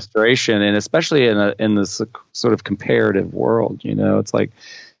 the frustration. And especially in this sort of comparative world, it's like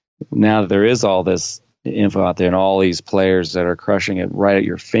now that there is all this info out there and all these players that are crushing it right at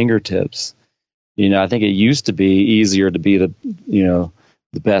your fingertips, I think it used to be easier to be the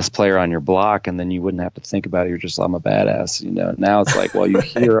best player on your block, and then you wouldn't have to think about it. You're just, I'm a badass, Now it's like, well, you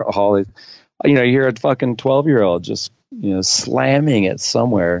hear all these, you hear a fucking 12-year-old just, slamming it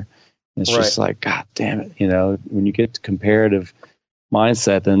somewhere. And it's just like, God damn it. When you get to comparative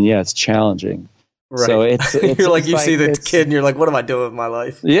mindset, then it's challenging. Right. So it's you're like, you see the kid and you're like, what am I doing with my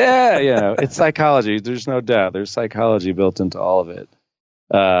life? Yeah. It's psychology. There's no doubt. There's psychology built into all of it.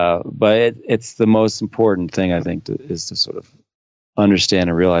 But it's the most important thing, I think, is to sort of understand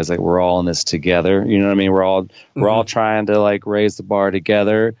and realize like we're all in this together. You know what I mean? We're all trying to like raise the bar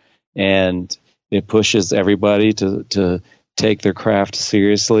together, and it pushes everybody to take their craft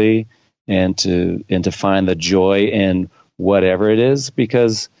seriously and to find the joy in whatever it is,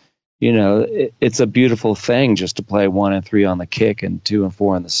 because it's a beautiful thing just to play 1 and 3 on the kick and 2 and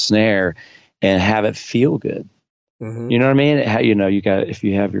 4 on the snare and have it feel good. You know what I mean? You got, if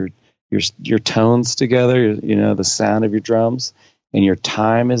you have your tones together, the sound of your drums, and your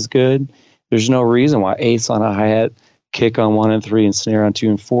time is good, there's no reason why eighths on a hi-hat, kick on 1 and 3, and snare on 2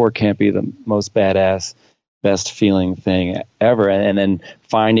 and 4 can't be the most badass, best feeling thing ever. And then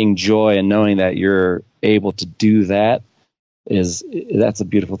finding joy and knowing that you're able to do that's a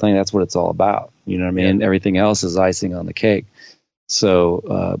beautiful thing. That's what it's all about. You know what I mean? Yeah. Everything else is icing on the cake.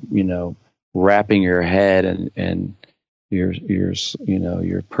 So, wrapping your head and your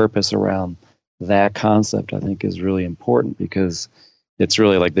purpose around that concept, I think, is really important, because it's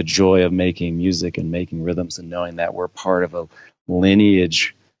really like the joy of making music and making rhythms, and knowing that we're part of a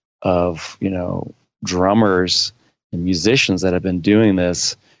lineage of, drummers and musicians that have been doing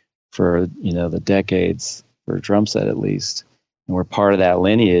this for, the decades, for a drum set at least. And we're part of that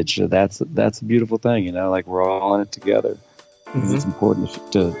lineage. That's a beautiful thing, like we're all in it together. It's important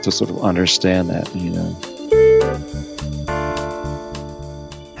to sort of understand that,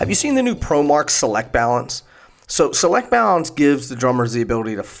 Have you seen the new ProMark Select Balance? So Select Balance gives the drummers the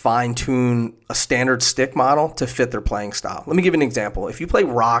ability to fine-tune a standard stick model to fit their playing style. Let me give you an example. If you play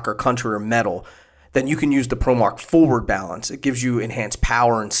rock or country or metal, then you can use the ProMark Forward Balance. It gives you enhanced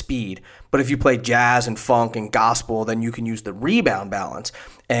power and speed. But if you play jazz and funk and gospel, then you can use the Rebound Balance.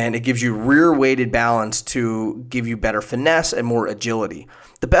 And it gives you rear-weighted balance to give you better finesse and more agility.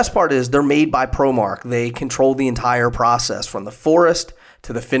 The best part is they're made by ProMark. They control the entire process from the forest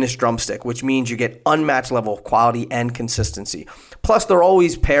to the finished drumstick, which means you get unmatched level of quality and consistency. Plus, they're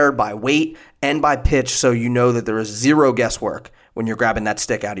always paired by weight and by pitch, so you know that there is zero guesswork when you're grabbing that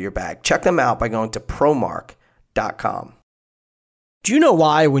stick out of your bag. Check them out by going to promark.com. Do you know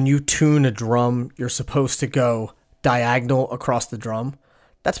why when you tune a drum, you're supposed to go diagonal across the drum?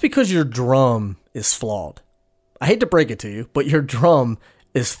 That's because your drum is flawed. I hate to break it to you, but your drum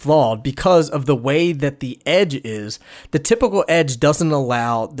is flawed because of the way that the edge is. The typical edge doesn't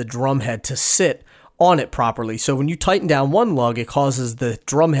allow the drum head to sit on it properly. So when you tighten down one lug, it causes the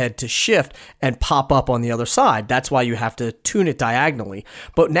drum head to shift and pop up on the other side. That's why you have to tune it diagonally.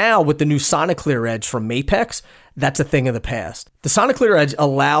 But now with the new Soniclear Edge from Mapex, that's a thing of the past. The Soniclear Edge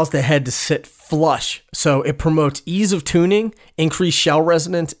allows the head to sit flush, so it promotes ease of tuning, increased shell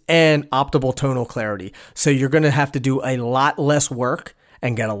resonance, and optimal tonal clarity. So you're going to have to do a lot less work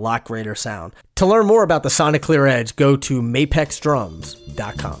and get a lot greater sound. To learn more about the Soniclear Edge, go to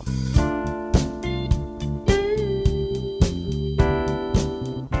mapexdrums.com.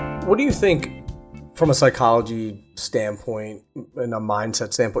 What do you think from a psychology standpoint and a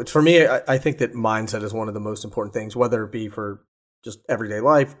mindset standpoint? For me, I think that mindset is one of the most important things, whether it be for just everyday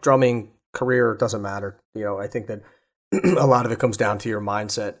life, drumming, career, it doesn't matter. I think that a lot of it comes down to your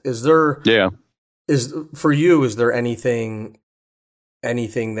mindset. Is there anything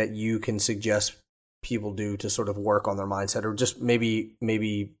that you can suggest people do to sort of work on their mindset, or just maybe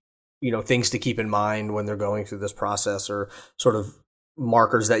things to keep in mind when they're going through this process, or sort of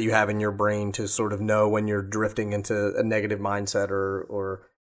markers that you have in your brain to sort of know when you're drifting into a negative mindset or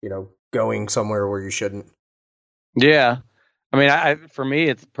going somewhere where you shouldn't? Yeah. I mean, for me,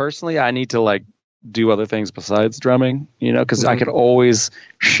 it's personally, I need to do other things besides drumming, because I could always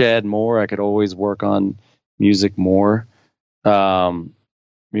shed more. I could always work on music more. So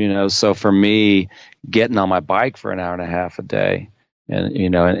for me, getting on my bike for an hour and a half a day,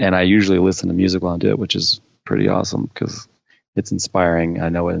 and I usually listen to music while I do it, which is pretty awesome because it's inspiring. I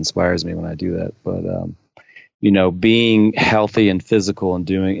know it inspires me when I do that. But, being healthy and physical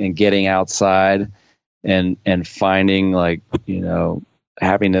and getting outside and finding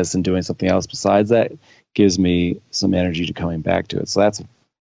happiness and doing something else besides that gives me some energy to coming back to it. So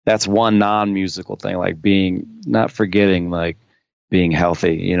that's one non-musical thing, not forgetting being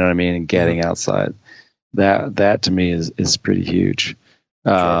healthy, you know what I mean? And getting outside. That to me is pretty huge.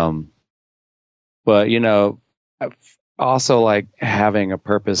 Sure. But also having a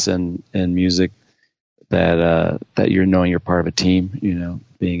purpose in music that you're knowing you're part of a team,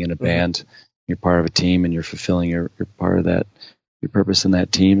 being in a band, you're part of a team and you're fulfilling your part of that, your purpose in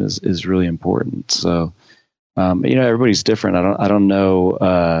that team is really important. So, everybody's different. I don't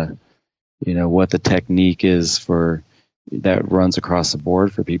know, what the technique is for that runs across the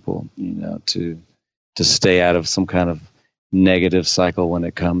board for people, to stay out of some kind of negative cycle when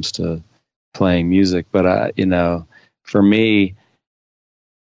it comes to playing music. But, for me,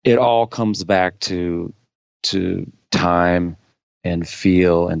 it all comes back to time and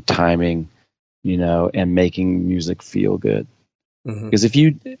feel and timing, and making music feel good. Because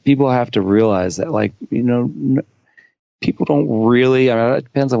people have to realize that, people don't really, I mean, it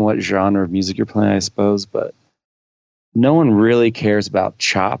depends on what genre of music you're playing, I suppose, but no one really cares about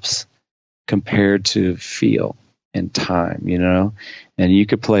chops compared to feel and time, you know? And you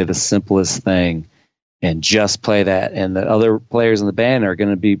could play the simplest thing and just play that, and the other players in the band are going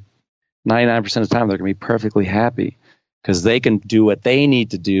to be 99% of the time they're going to be perfectly happy because they can do what they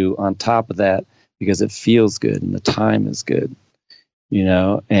need to do on top of that because it feels good and the time is good, you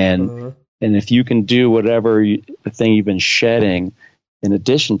know? And if you can do whatever the thing you've been shedding in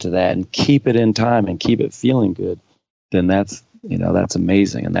addition to that and keep it in time and keep it feeling good, then that's, you know, that's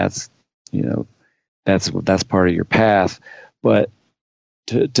amazing. And that's, you know, that's part of your path. But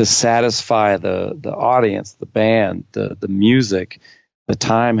to satisfy the audience, the band, the music, the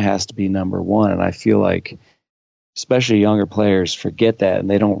time has to be number one. And I feel like especially younger players forget that, and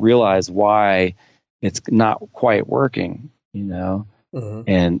they don't realize why it's not quite working, you know.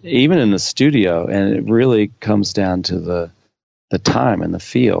 And even in the studio, and it really comes down to the time and the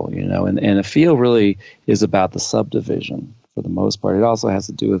feel, you know. And the feel really is about the subdivision for the most part. It also has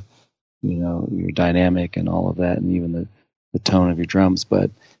to do with, you know, your dynamic and all of that, and even the tone of your drums.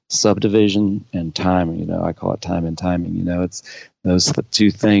 But subdivision and time, you know, I call it time and timing. You know, it's those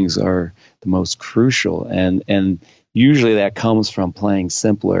two things are the most crucial, and usually that comes from playing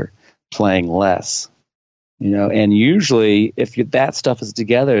simpler, playing less, you know. And usually, if that stuff is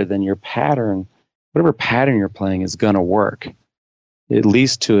together, then your pattern, whatever pattern you're playing, is going to work, at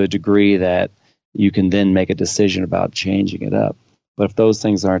least to a degree that you can then make a decision about changing it up. But if those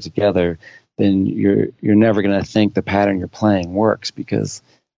things aren't together, then you're never going to think the pattern you're playing works, because,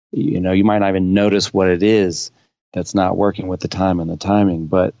 you know, you might not even notice what it is that's not working with the time and the timing.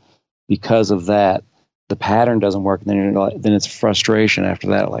 But because of that, the pattern doesn't work. And then it's frustration after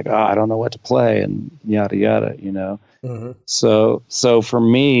that, like, oh, I don't know what to play, and yada yada, you know. So for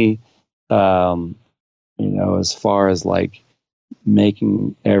me, you know, as far as like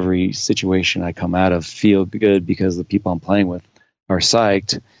making every situation I come out of feel good because the people I'm playing with are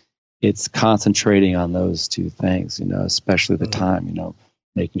psyched, it's concentrating on those two things, you know, especially the time, you know,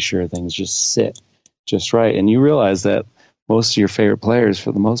 making sure things just sit just right. And you realize that most of your favorite players,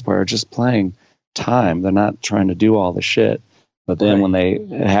 for the most part, are just playing time. They're not trying to do all the shit. But then when they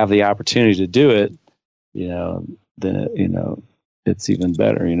have the opportunity to do it, you know, then, you know, it's even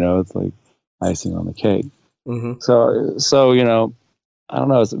better, you know, it's like icing on the cake. So, you know, I don't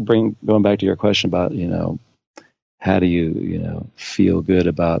know, going back to your question about, you know, how do you, you know, feel good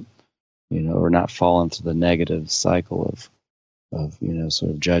about, you know, or not fall into the negative cycle of, you know,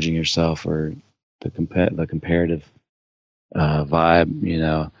 sort of judging yourself or the comparative vibe, you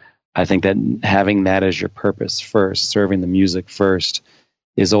know. I think that having that as your purpose first, serving the music first,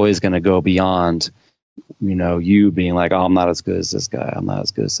 is always going to go beyond, you know, you being like, oh, I'm not as good as this guy. I'm not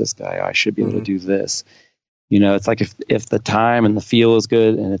as good as this guy. I should be able to do this. You know, it's like if the time and the feel is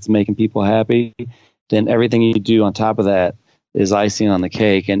good and it's making people happy, then everything you do on top of that is icing on the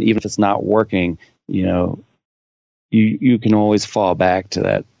cake. And even if it's not working, you know, you can always fall back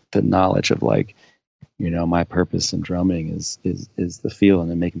to the knowledge of, like, you know, my purpose in drumming is the feeling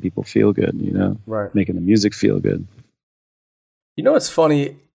and making people feel good, you know, making the music feel good. You know, it's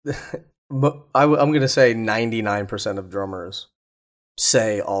funny. I'm going to say 99% of drummers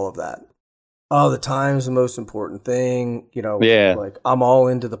say all of that. Oh, the time's the most important thing. You know, like, I'm all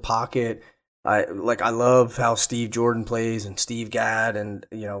into the pocket. I love how Steve Jordan plays, and Steve Gadd, and,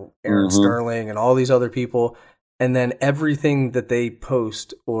 you know, Aaron Sterling and all these other people. And then everything that they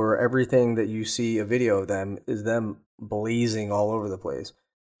post, or everything that you see a video of them, is them blazing all over the place.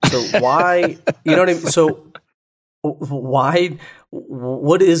 So why, you know what I mean? So why,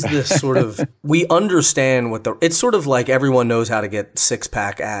 what is this sort of, we understand it's sort of like everyone knows how to get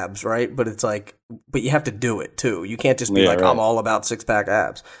 6-pack abs, right? But it's like, but you have to do it too. You can't just be I'm all about 6-pack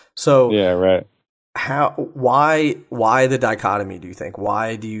abs. So why the dichotomy, do you think?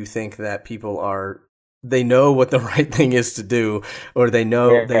 Why do you think that people they know what the right thing is to do, or they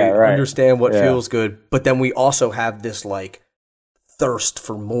know, understand what feels good, but then we also have this, like, thirst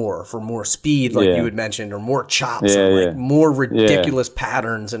for more speed, like you had mentioned, or more chops, or like more ridiculous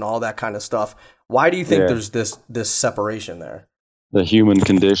patterns and all that kind of stuff. Why do you think there's this separation there? The human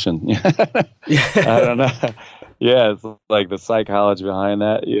condition. I don't know. Yeah, it's like the psychology behind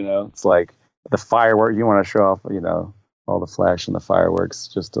that, you know. It's like the firework, you want to show off, you know, all the flash and the fireworks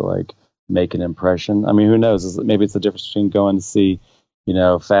just to, like, make an impression. I mean, who knows? Maybe it's the difference between going to see, you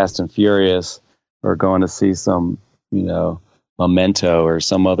know, Fast and Furious, or going to see some, you know, Memento, or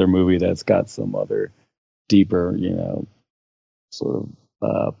some other movie that's got some other deeper, you know, sort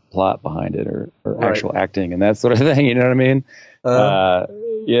of plot behind it, or actual acting and that sort of thing. You know what I mean?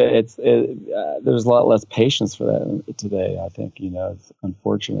 there's a lot less patience for that today. I think, it's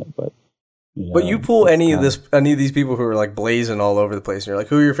unfortunate, but but you pull any of these people who are like blazing all over the place, and you're like,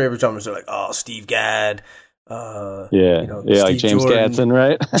 who are your favorite drummers? They're like, oh, Steve Gadd. Steve like James Jordan, Gadson,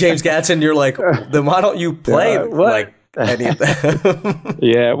 right? James Gadson. You're like, then why don't you play like any of them?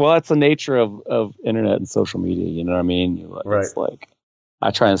 Yeah, well, that's the nature of internet and social media. You know what I mean? Right. It's like,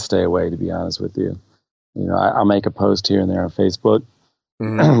 I try and stay away, to be honest with you. I'll make a post here and there on Facebook.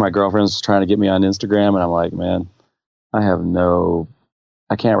 Mm-hmm. My girlfriend's trying to get me on Instagram, and I'm like, man, I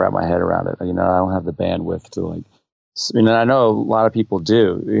can't wrap my head around it. I don't have the bandwidth to like. I know a lot of people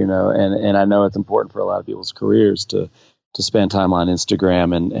do, and I know it's important for a lot of people's careers to spend time on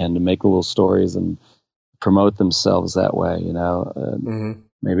Instagram and to make little stories and promote themselves that way, mm-hmm.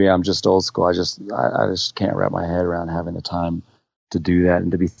 Maybe I'm just old school. I just can't wrap my head around having the time to do that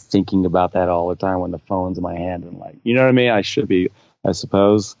and to be thinking about that all the time when the phone's in my hand and like, you know what I mean? I should be, I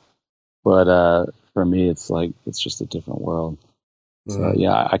suppose, but for me, it's like, it's just a different world. Mm-hmm. So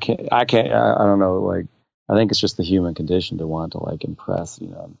yeah, I don't know, like, I think it's just the human condition to want to like impress,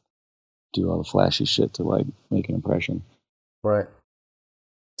 do all the flashy shit to like make an impression. Right.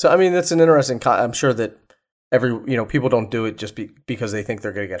 So, I mean, that's an interesting, I'm sure that people don't do it just because they think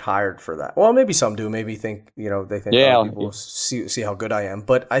they're going to get hired for that. Well, maybe some do, maybe think, they think people see how good I am.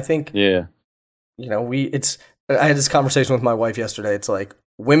 But I think, I had this conversation with my wife yesterday. It's like,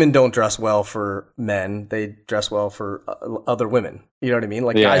 women don't dress well for men. They dress well for other women. You know what I mean?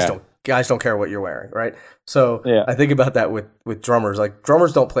 Like guys don't care what you're wearing, right? So I think about that with drummers. Like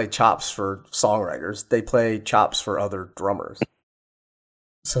drummers don't play chops for songwriters. They play chops for other drummers.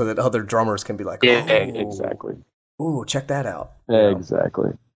 So that other drummers can be like, exactly. Ooh, check that out.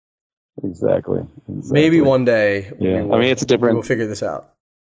 Exactly. Maybe one day it's a different. We'll figure this out.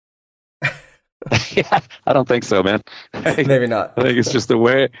 Yeah, I don't think so, man. Maybe not. I think it's just the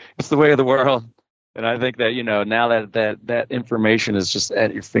way of the world. And I think that, now that information is just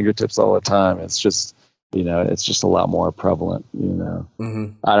at your fingertips all the time, it's just, it's just a lot more prevalent, Mm-hmm.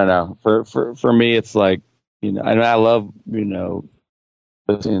 I don't know. For me, it's like, and I love,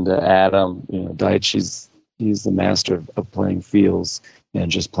 listening to Adam, Deitch, he's the master of playing feels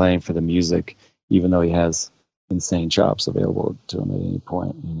and just playing for the music, even though he has insane chops available to him at any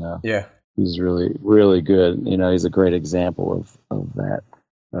point, Yeah. He's really, really good. He's a great example of that,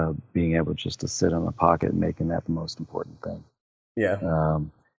 being able just to sit on a pocket and making that the most important thing. Yeah.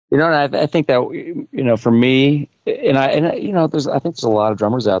 And I think that, for me, I think there's a lot of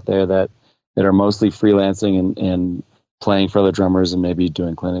drummers out there that are mostly freelancing and playing for other drummers and maybe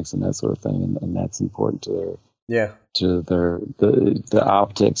doing clinics and that sort of thing. And that's important to the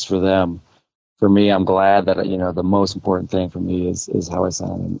optics for them. For me, I'm glad that, the most important thing for me is how I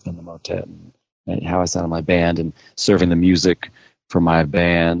sound in the motet and how I sound in my band and serving the music for my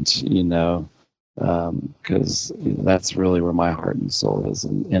band, because that's really where my heart and soul is.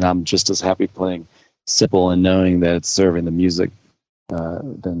 And I'm just as happy playing simple and knowing that it's serving the music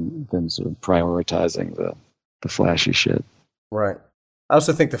than sort of prioritizing the flashy shit. Right. I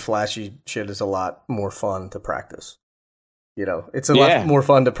also think the flashy shit is a lot more fun to practice. It's a lot more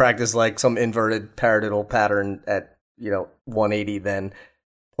fun to practice like some inverted paradiddle pattern at, 180 than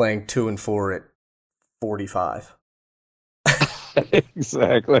playing 2 and 4 at 45.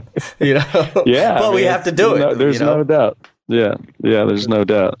 Exactly. Yeah. But we have to do it. There's no doubt. Yeah. There's no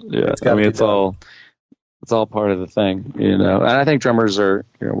doubt. Yeah. It's all part of the thing, And I think drummers are,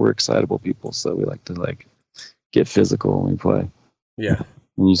 we're excitable people, so we like to get physical when we play. Yeah.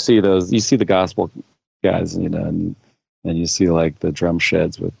 And you see the gospel guys, and you see the drum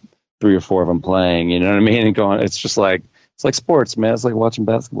sheds with 3 or 4 of them playing, you know what I mean? And going, it's just like, it's like sports, man. It's like watching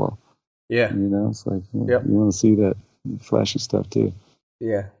basketball. Yeah. It's like, you want to see that flashy stuff too.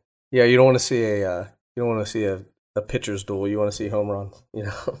 Yeah. Yeah. You don't want to see a pitcher's duel. You want to see home runs,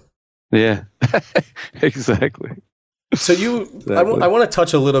 Yeah, exactly. So I want to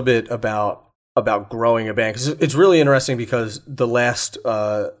touch a little bit about growing a band, because it's really interesting, because the last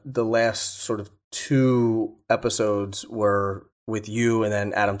sort of 2 episodes were with you and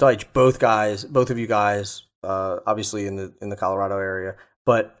then Adam Deitch, both of you guys, obviously in the Colorado area,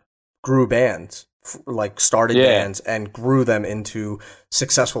 but grew bands, started bands and grew them into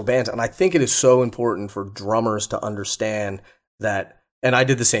successful bands. And I think it is so important for drummers to understand that. And I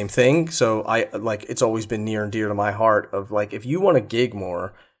did the same thing. So it's always been near and dear to my heart of if you want to gig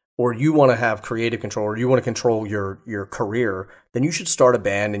more, or you want to have creative control, or you want to control your career, then you should start a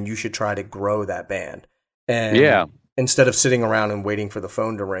band and you should try to grow that band. And instead of sitting around and waiting for the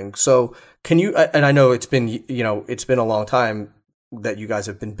phone to ring. So can you, and I know it's been a long time that you guys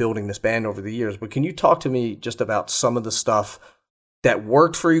have been building this band over the years, but can you talk to me just about some of the stuff that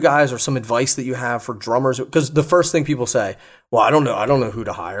worked for you guys, or some advice that you have for drummers? Because the first thing people say, well, I don't know who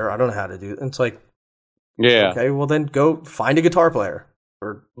to hire. I don't know how to do it. And it's like, Yeah. okay, well then go find a guitar player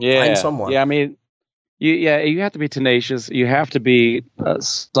or find someone. Yeah, I mean, you have to be tenacious. You have to be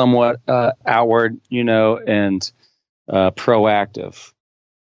somewhat outward, and proactive.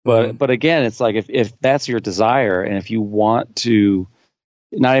 But again, it's like if that's your desire, and if you want to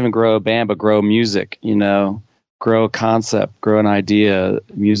not even grow a band, but grow music, grow a concept, grow an idea,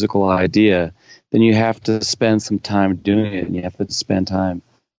 musical idea, then you have to spend some time doing it, and you have to spend time,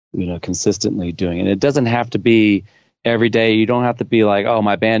 consistently doing it. It doesn't have to be every day. You don't have to be like, oh,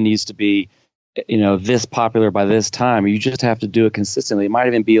 my band needs to be, this popular by this time. You just have to do it consistently. It might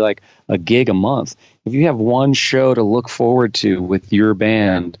even be like a gig a month. If you have one show to look forward to with your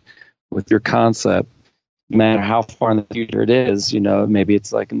band, with your concept, no matter how far in the future it is, maybe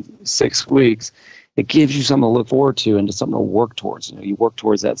it's like in 6 weeks, it gives you something to look forward to and to something to work towards. You work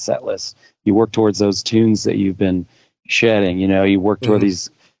towards that set list. You work towards those tunes that you've been shedding. You work toward these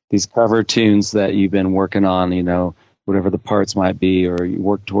cover tunes that you've been working on, whatever the parts might be, or you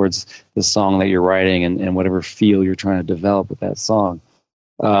work towards the song that you're writing and whatever feel you're trying to develop with that song.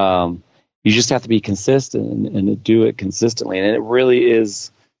 You just have to be consistent and to do it consistently. And it really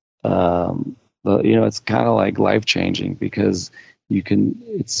is, it's kind of like life-changing, because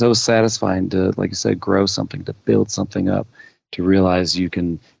it's so satisfying to, like you said, grow something, to build something up, to realize you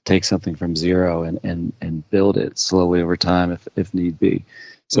can take something from zero and build it slowly over time if need be.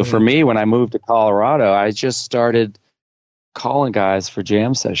 So for me, when I moved to Colorado, I just started calling guys for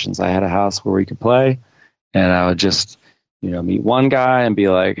jam sessions. I had a house where we could play, and I would just, meet one guy and be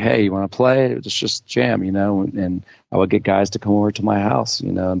like, hey, you want to play? It's just jam, and I would get guys to come over to my house,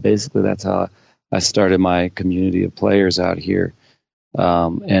 and basically that's how I started my community of players out here.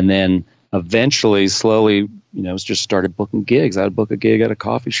 And then eventually, slowly, just started booking gigs. I'd book a gig at a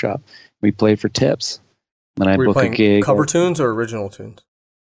coffee shop. We played for tips. Then I book a gig. Cover tunes or original tunes?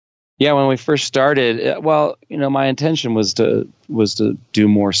 Yeah, when we first started, my intention was to do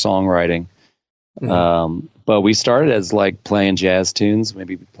more songwriting. But we started as like playing jazz tunes,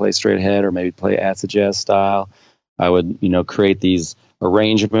 maybe play straight ahead or maybe play acid jazz style. I would, create these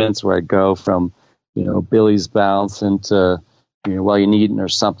arrangements where I'd go from, Billy's Bounce into, While You Needin' or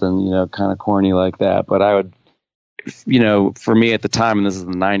something, kind of corny like that. But I would, for me at the time, and this is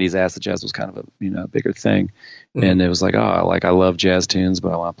the 90s, acid jazz was kind of a, bigger thing. And it was like, I love jazz tunes,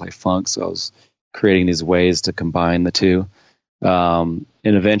 but I want to play funk. So I was creating these ways to combine the two. And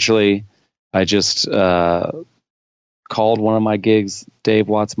eventually I just called one of my gigs Dave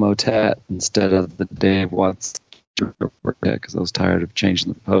Watts Motet instead of the Dave Watts because I was tired of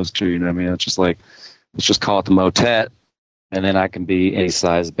changing the poster. It's just like, let's just call it the Motet, and then I can be any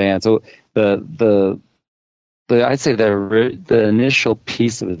size band. So the I'd say the initial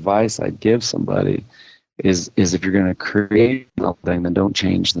piece of advice I'd give somebody is if you're going to create something, then don't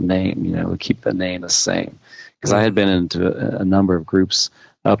change the name. Keep the name the same. Because I had been into a number of groups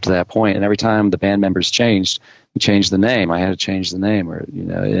up to that point, and every time the band members changed, we changed the name. I had to change the name, or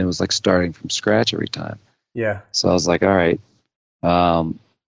it was like starting from scratch every time. Yeah. So I was like, all right,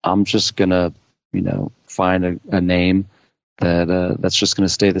 I'm just gonna find a name that's just gonna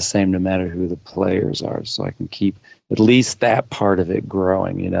stay the same no matter who the players are, so I can keep at least that part of it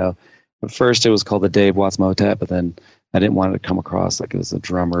growing. At first it was called the Dave Watts Motet, but then I didn't want it to come across like it was a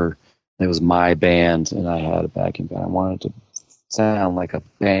drummer. It was my band, and I had a backing band. I wanted to sound like a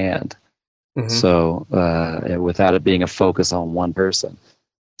band. So without it being a focus on one person.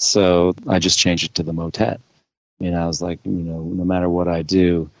 So I just changed it to the Motet. I was like, no matter what I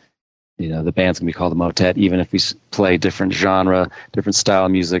do, the band's going to be called the Motet, even if we play different genre, different style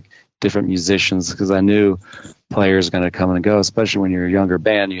of music, different musicians, because I knew players are going to come and go, especially when you're a younger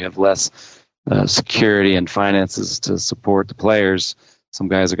band. You have less security and finances to support the players. Some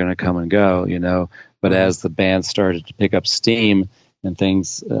guys are going to come and go, but as the band started to pick up steam and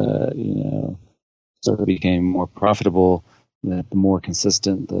things, sort of became more profitable, the more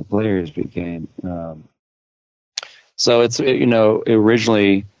consistent the players became. So it's,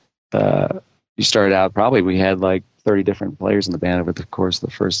 originally you started out, probably we had like 30 different players in the band over the course of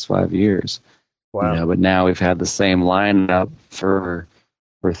the first 5 years. Wow. But now we've had the same lineup for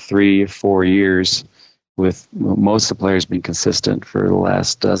 3 or 4 years, with most of the players being consistent for the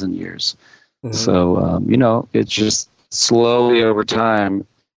last dozen years. So, it's just slowly over time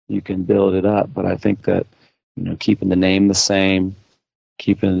you can build it up. But I think that, keeping the name the same,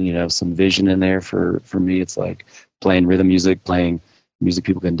 keeping, some vision in there for me, it's like playing rhythm music, playing music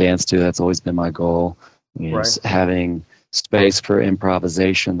people can dance to. That's always been my goal. Right. Having space for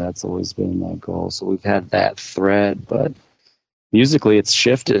improvisation, that's always been my goal. So we've had that thread, but musically it's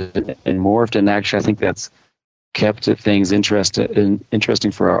shifted and morphed, and actually I think that's kept things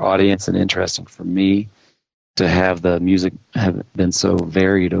interesting for our audience and interesting for me to have the music have been so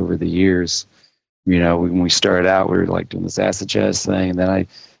varied over the years. When we started out, we were like doing this acid jazz thing, and then I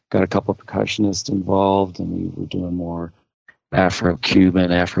got a couple of percussionists involved, and we were doing more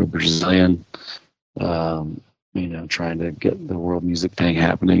Afro-Cuban, Afro-Brazilian, trying to get the world music thing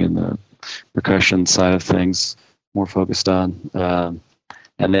happening in the percussion side of things, more focused on.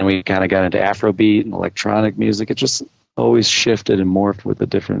 And then we kind of got into Afrobeat and electronic music. It just always shifted and morphed with the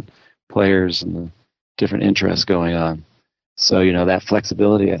different players and the different interests going on. So, that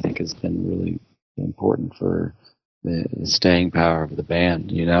flexibility, I think, has been really important for the staying power of the band,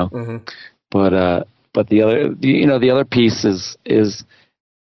 Mm-hmm. But the other piece is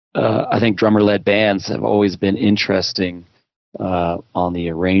I think drummer-led bands have always been interesting on the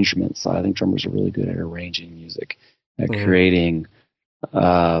arrangement side. I think drummers are really good at arranging music, at creating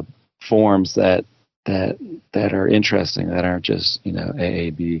forms that are interesting, that aren't just A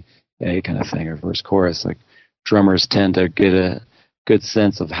B A kind of thing, or verse chorus. Like, drummers tend to get a good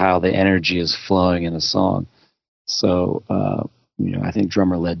sense of how the energy is flowing in a song. So I think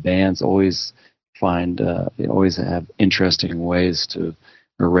drummer-led bands always they always have interesting ways to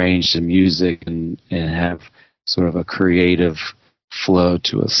arrange the music and have sort of a creative flow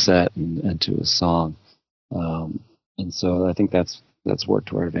to a set and to a song. And so I think that's worked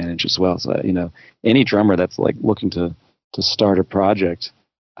to our advantage as well. So, any drummer that's like looking to start a project,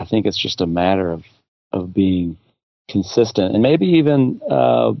 I think it's just a matter of being consistent, and maybe even,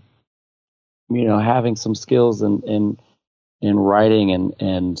 having some skills in writing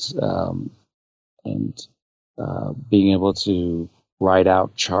and being able to write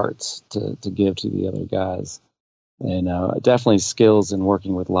out charts to give to the other guys. And definitely skills in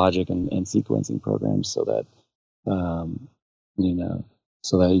working with Logic and sequencing programs, so that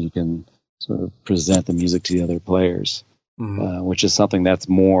so that you can sort of present the music to the other players, which is something that's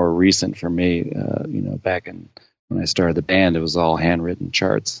more recent for me. Back when I started the band, it was all handwritten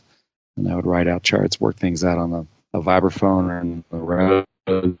charts, and I would write out charts, work things out on a vibraphone or on the road,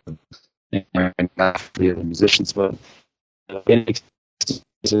 and not for the other musicians, but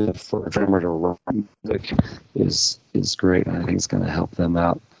for a drummer to write music is great. I think it's going to help them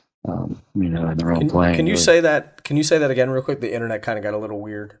out, in their own playing. Can you say that? Can you say that again, real quick? The internet kind of got a little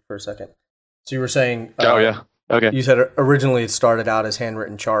weird for a second. So you were saying, oh yeah, okay. You said originally it started out as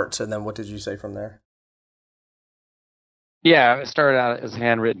handwritten charts, and then what did you say from there? Yeah, it started out as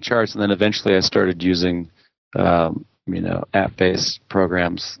handwritten charts, and then eventually I started using, app-based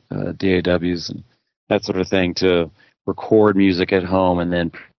programs, DAWs, and that sort of thing to record music at home and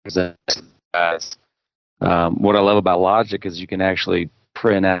then present it to the guys. What I love about Logic is you can actually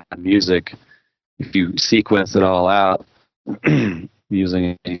print out music if you sequence it all out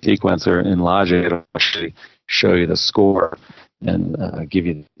using a sequencer in Logic. It'll actually show you the score and give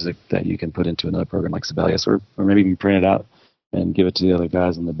you the music that you can put into another program like Sibelius, or maybe even print it out and give it to the other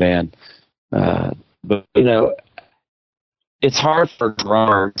guys in the band. But it's hard for a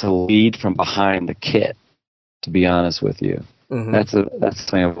drummer to lead from behind the kit, to be honest with you. Mm-hmm. That's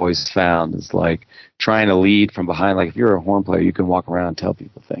something I've always found, is like trying to lead from behind. Like, if you're a horn player, you can walk around and tell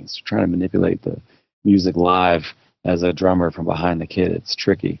people things. Trying to manipulate the music live as a drummer from behind the kit, it's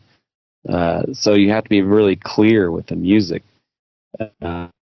tricky. So you have to be really clear with the music,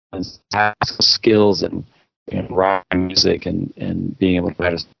 and have skills and writing music and being able to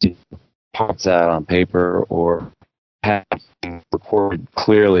write parts out on paper, or have recorded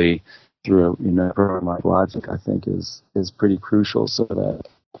clearly through a program like Logic, I think is pretty crucial, so that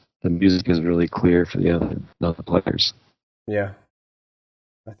the music is really clear for the other players. Yeah,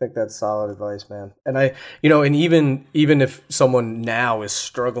 I think that's solid advice, man. And and even if someone now is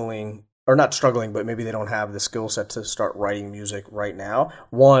struggling, or not struggling, but maybe they don't have the skill set to start writing music right now,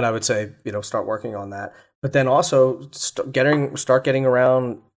 one, I would say, start working on that. But then also start getting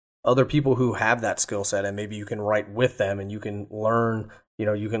around other people who have that skill set, and maybe you can write with them, and you can learn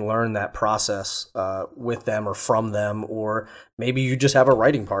that process with them or from them, or maybe you just have a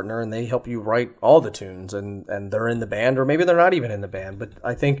writing partner and they help you write all the tunes, and they're in the band, or maybe they're not even in the band. But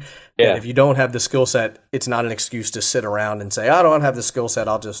I think that if you don't have the skill set, it's not an excuse to sit around and say, I don't have the skill set.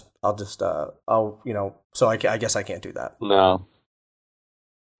 So I guess I can't do that. No.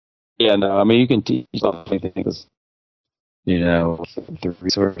 Yeah, no. I mean, you can teach things, the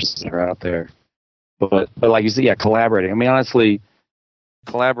resources that are out there. But like you said, collaborating. I mean, honestly,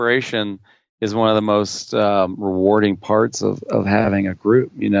 collaboration is one of the most rewarding parts of having a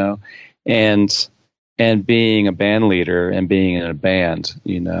group, and being a band leader and being in a band,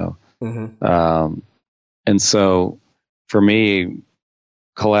 Mm-hmm. And so for me,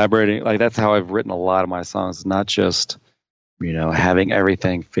 collaborating, like that's how I've written a lot of my songs, not just, having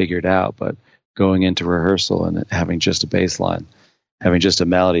everything figured out, but going into rehearsal and having just a bass line, having just a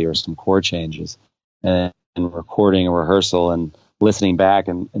melody or some chord changes, and recording a rehearsal and listening back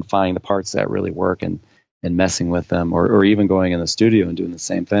and finding the parts that really work and messing with them, or even going in the studio and doing the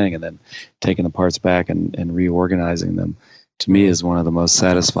same thing and then taking the parts back and reorganizing them, to me is one of the most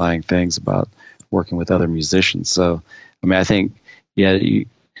satisfying things about working with other musicians. So, I think,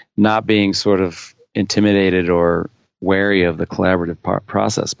 not being sort of intimidated or wary of the collaborative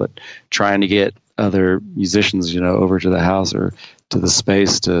process, but trying to get other musicians, over to the house or to the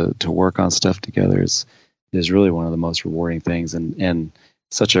space to work on stuff together is really one of the most rewarding things, and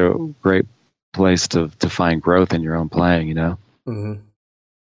such a great place to find growth in your own playing, Mm-hmm.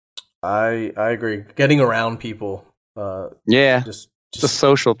 I agree. Getting around people. Just it's a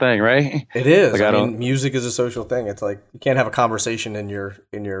social thing, right? It is. Like, music is a social thing. It's like you can't have a conversation in your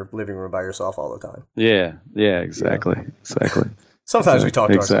living room by yourself all the time. Yeah, exactly. Sometimes we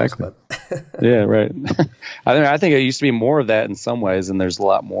talk to ourselves, but yeah, right. I think it used to be more of that in some ways, and there's a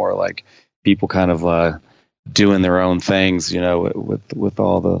lot more like people kind of doing their own things, with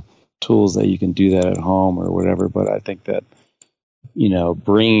all the tools that you can do that at home or whatever. But I think that,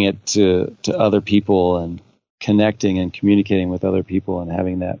 bringing it to other people and connecting and communicating with other people and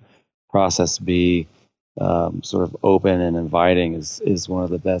having that process be sort of open and inviting is one of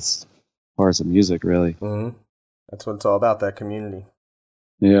the best parts of music, really. Mm-hmm. That's what it's all about, that community.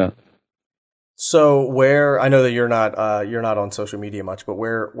 Yeah. So I know that you're not on social media much, but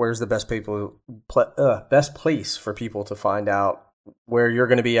where's the best place for people to find out where you're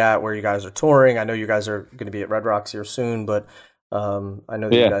going to be at, where you guys are touring? I know you guys are going to be at Red Rocks here soon, but I know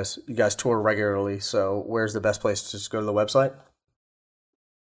that you guys tour regularly. So where's the best place to just go to the website?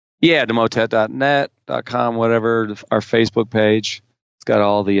 Yeah, demotet.net.com, whatever, our Facebook page. It's got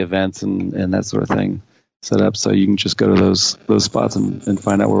all the events and that sort of thing set up, so you can just go to those spots and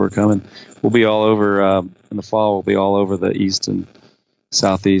find out where we're coming. We'll be all over in the fall. We'll be all over the east and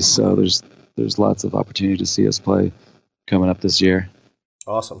southeast. So there's lots of opportunity to see us play coming up this year.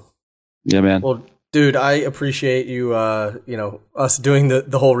 Awesome. Yeah, man. Well, dude, I appreciate you. Us doing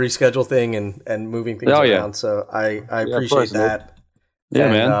the whole reschedule thing and moving things around. Yeah. So I appreciate that.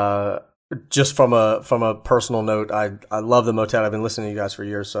 Yeah, man. Just from a personal note, I love the Motet. I've been listening to you guys for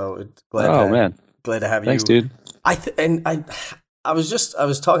years, so it's glad to have Thanks, you. Dude. I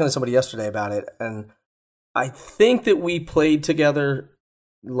was talking to somebody yesterday about it, and I think that we played together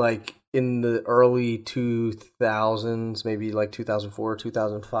like in the early 2000s, maybe like 2004,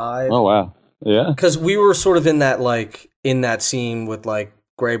 2005. Oh wow, yeah. Because we were sort of in that scene with like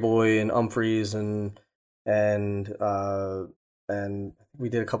Grey Boy and Umphreys and we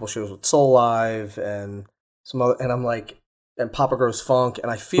did a couple shows with Soul Live and some other, and I'm like, and Papa Grows Funk,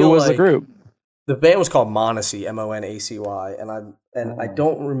 and I feel who was like the group? The band was called Monacy, Monacy, and I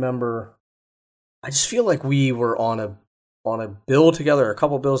don't remember. I just feel like we were on a bill together, a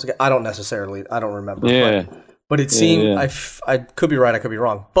couple bills together. I don't remember. Yeah. But it seemed, yeah. I could be right, I could be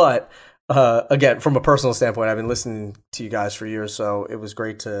wrong. But again, from a personal standpoint, I've been listening to you guys for years, so it was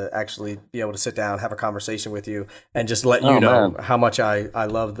great to actually be able to sit down, have a conversation with you, and just let you know how much I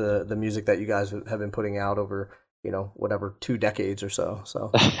love the music that you guys have been putting out over, whatever, 2 decades or so. So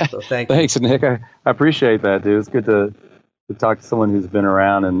thank you. Thanks, Nick. I appreciate that, dude. It's good to talk to someone who's been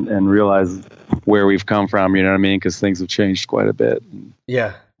around and realize where we've come from, you know what I mean? Because things have changed quite a bit.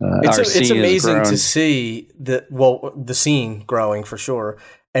 Yeah. It's amazing to see the scene growing for sure,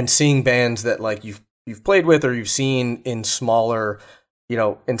 and seeing bands that like you've played with or you've seen in smaller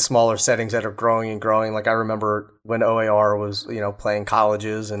settings that are growing and growing. Like I remember when OAR was, playing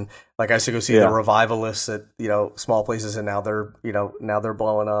colleges, and like I used to go see the Revivalists at, small places, and now they're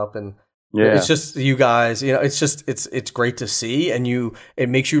blowing up, and it's just you guys, it's great to see, and it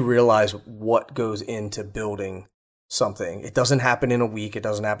makes you realize what goes into building something. It doesn't happen in a week. It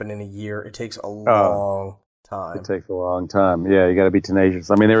doesn't happen in a year. It takes a long time. It takes a long time. Yeah, you got to be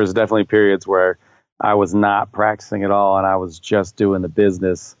tenacious. I mean, there was definitely periods where I was not practicing at all, and I was just doing the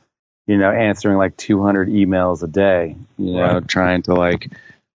business, answering like 200 emails a day, trying to like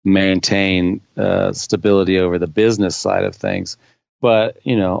maintain stability over the business side of things. But,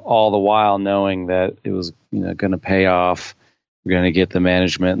 all the while knowing that it was, going to pay off. We're going to get the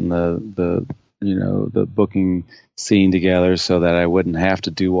management and the booking scene together so that I wouldn't have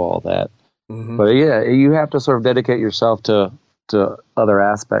to do all that. Mm-hmm. But yeah, you have to sort of dedicate yourself to other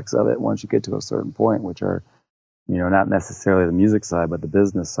aspects of it once you get to a certain point, which are, not necessarily the music side, but the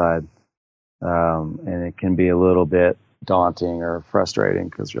business side. And it can be a little bit daunting or frustrating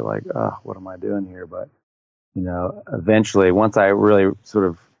because you're like, oh, what am I doing here? But eventually, once I really sort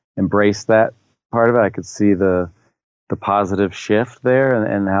of embraced that part of it, I could see the positive shift there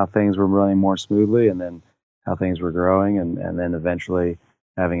and how things were running more smoothly, and then how things were growing, and then eventually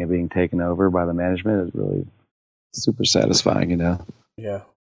having it being taken over by the management is really super satisfying, Yeah.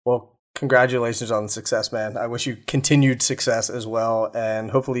 Well, congratulations on the success, man. I wish you continued success as well,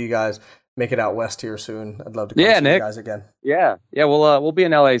 and hopefully you guys make it out west here soon. I'd love to come see Nick. you guys again. Yeah. We'll be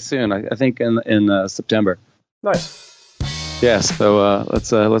in LA soon. I think in September. Nice. Yeah. So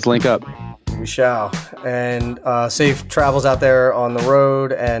let's link up. We shall. And safe travels out there on the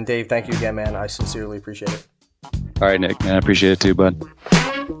road. And Dave, thank you again, man. I sincerely appreciate it. All right, Nick, man. I appreciate it too, bud.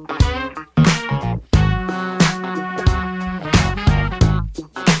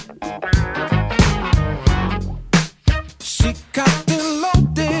 She got the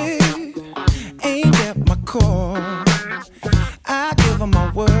loaded, aimed at my core. I give her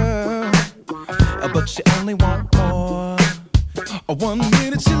my word, but she only want more. 1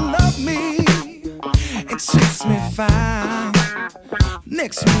 minute she love me and treats me fine.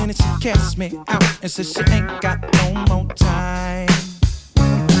 Next minute she casts me out and says she ain't got no more time.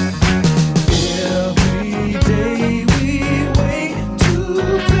 Every day we wait to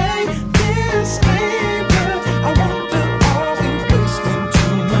play this game, but I wonder, are we wasting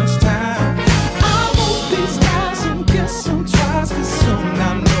too much time? I want these guys and get some tries, 'cause soon I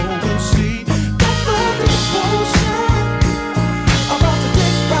know we'll see that the devotion about to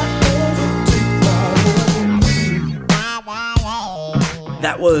take back over me.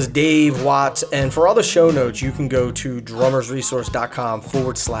 That was Dave Watts. And for all the show notes, you can go to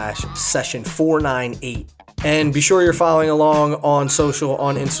drummersresource.com/session 498. And be sure you're following along on social,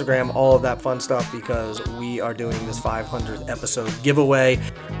 on Instagram, all of that fun stuff, because we are doing this 500th episode giveaway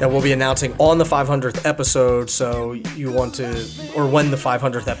that we'll be announcing on the 500th episode. So you want to, or when the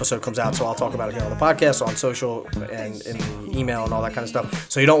 500th episode comes out. So I'll talk about it here on the podcast, on social, and in the email and all that kind of stuff.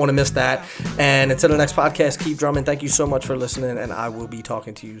 So you don't want to miss that. And until the next podcast, keep drumming. Thank you so much for listening, and I will be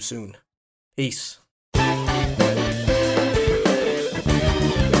talking to you soon. Peace.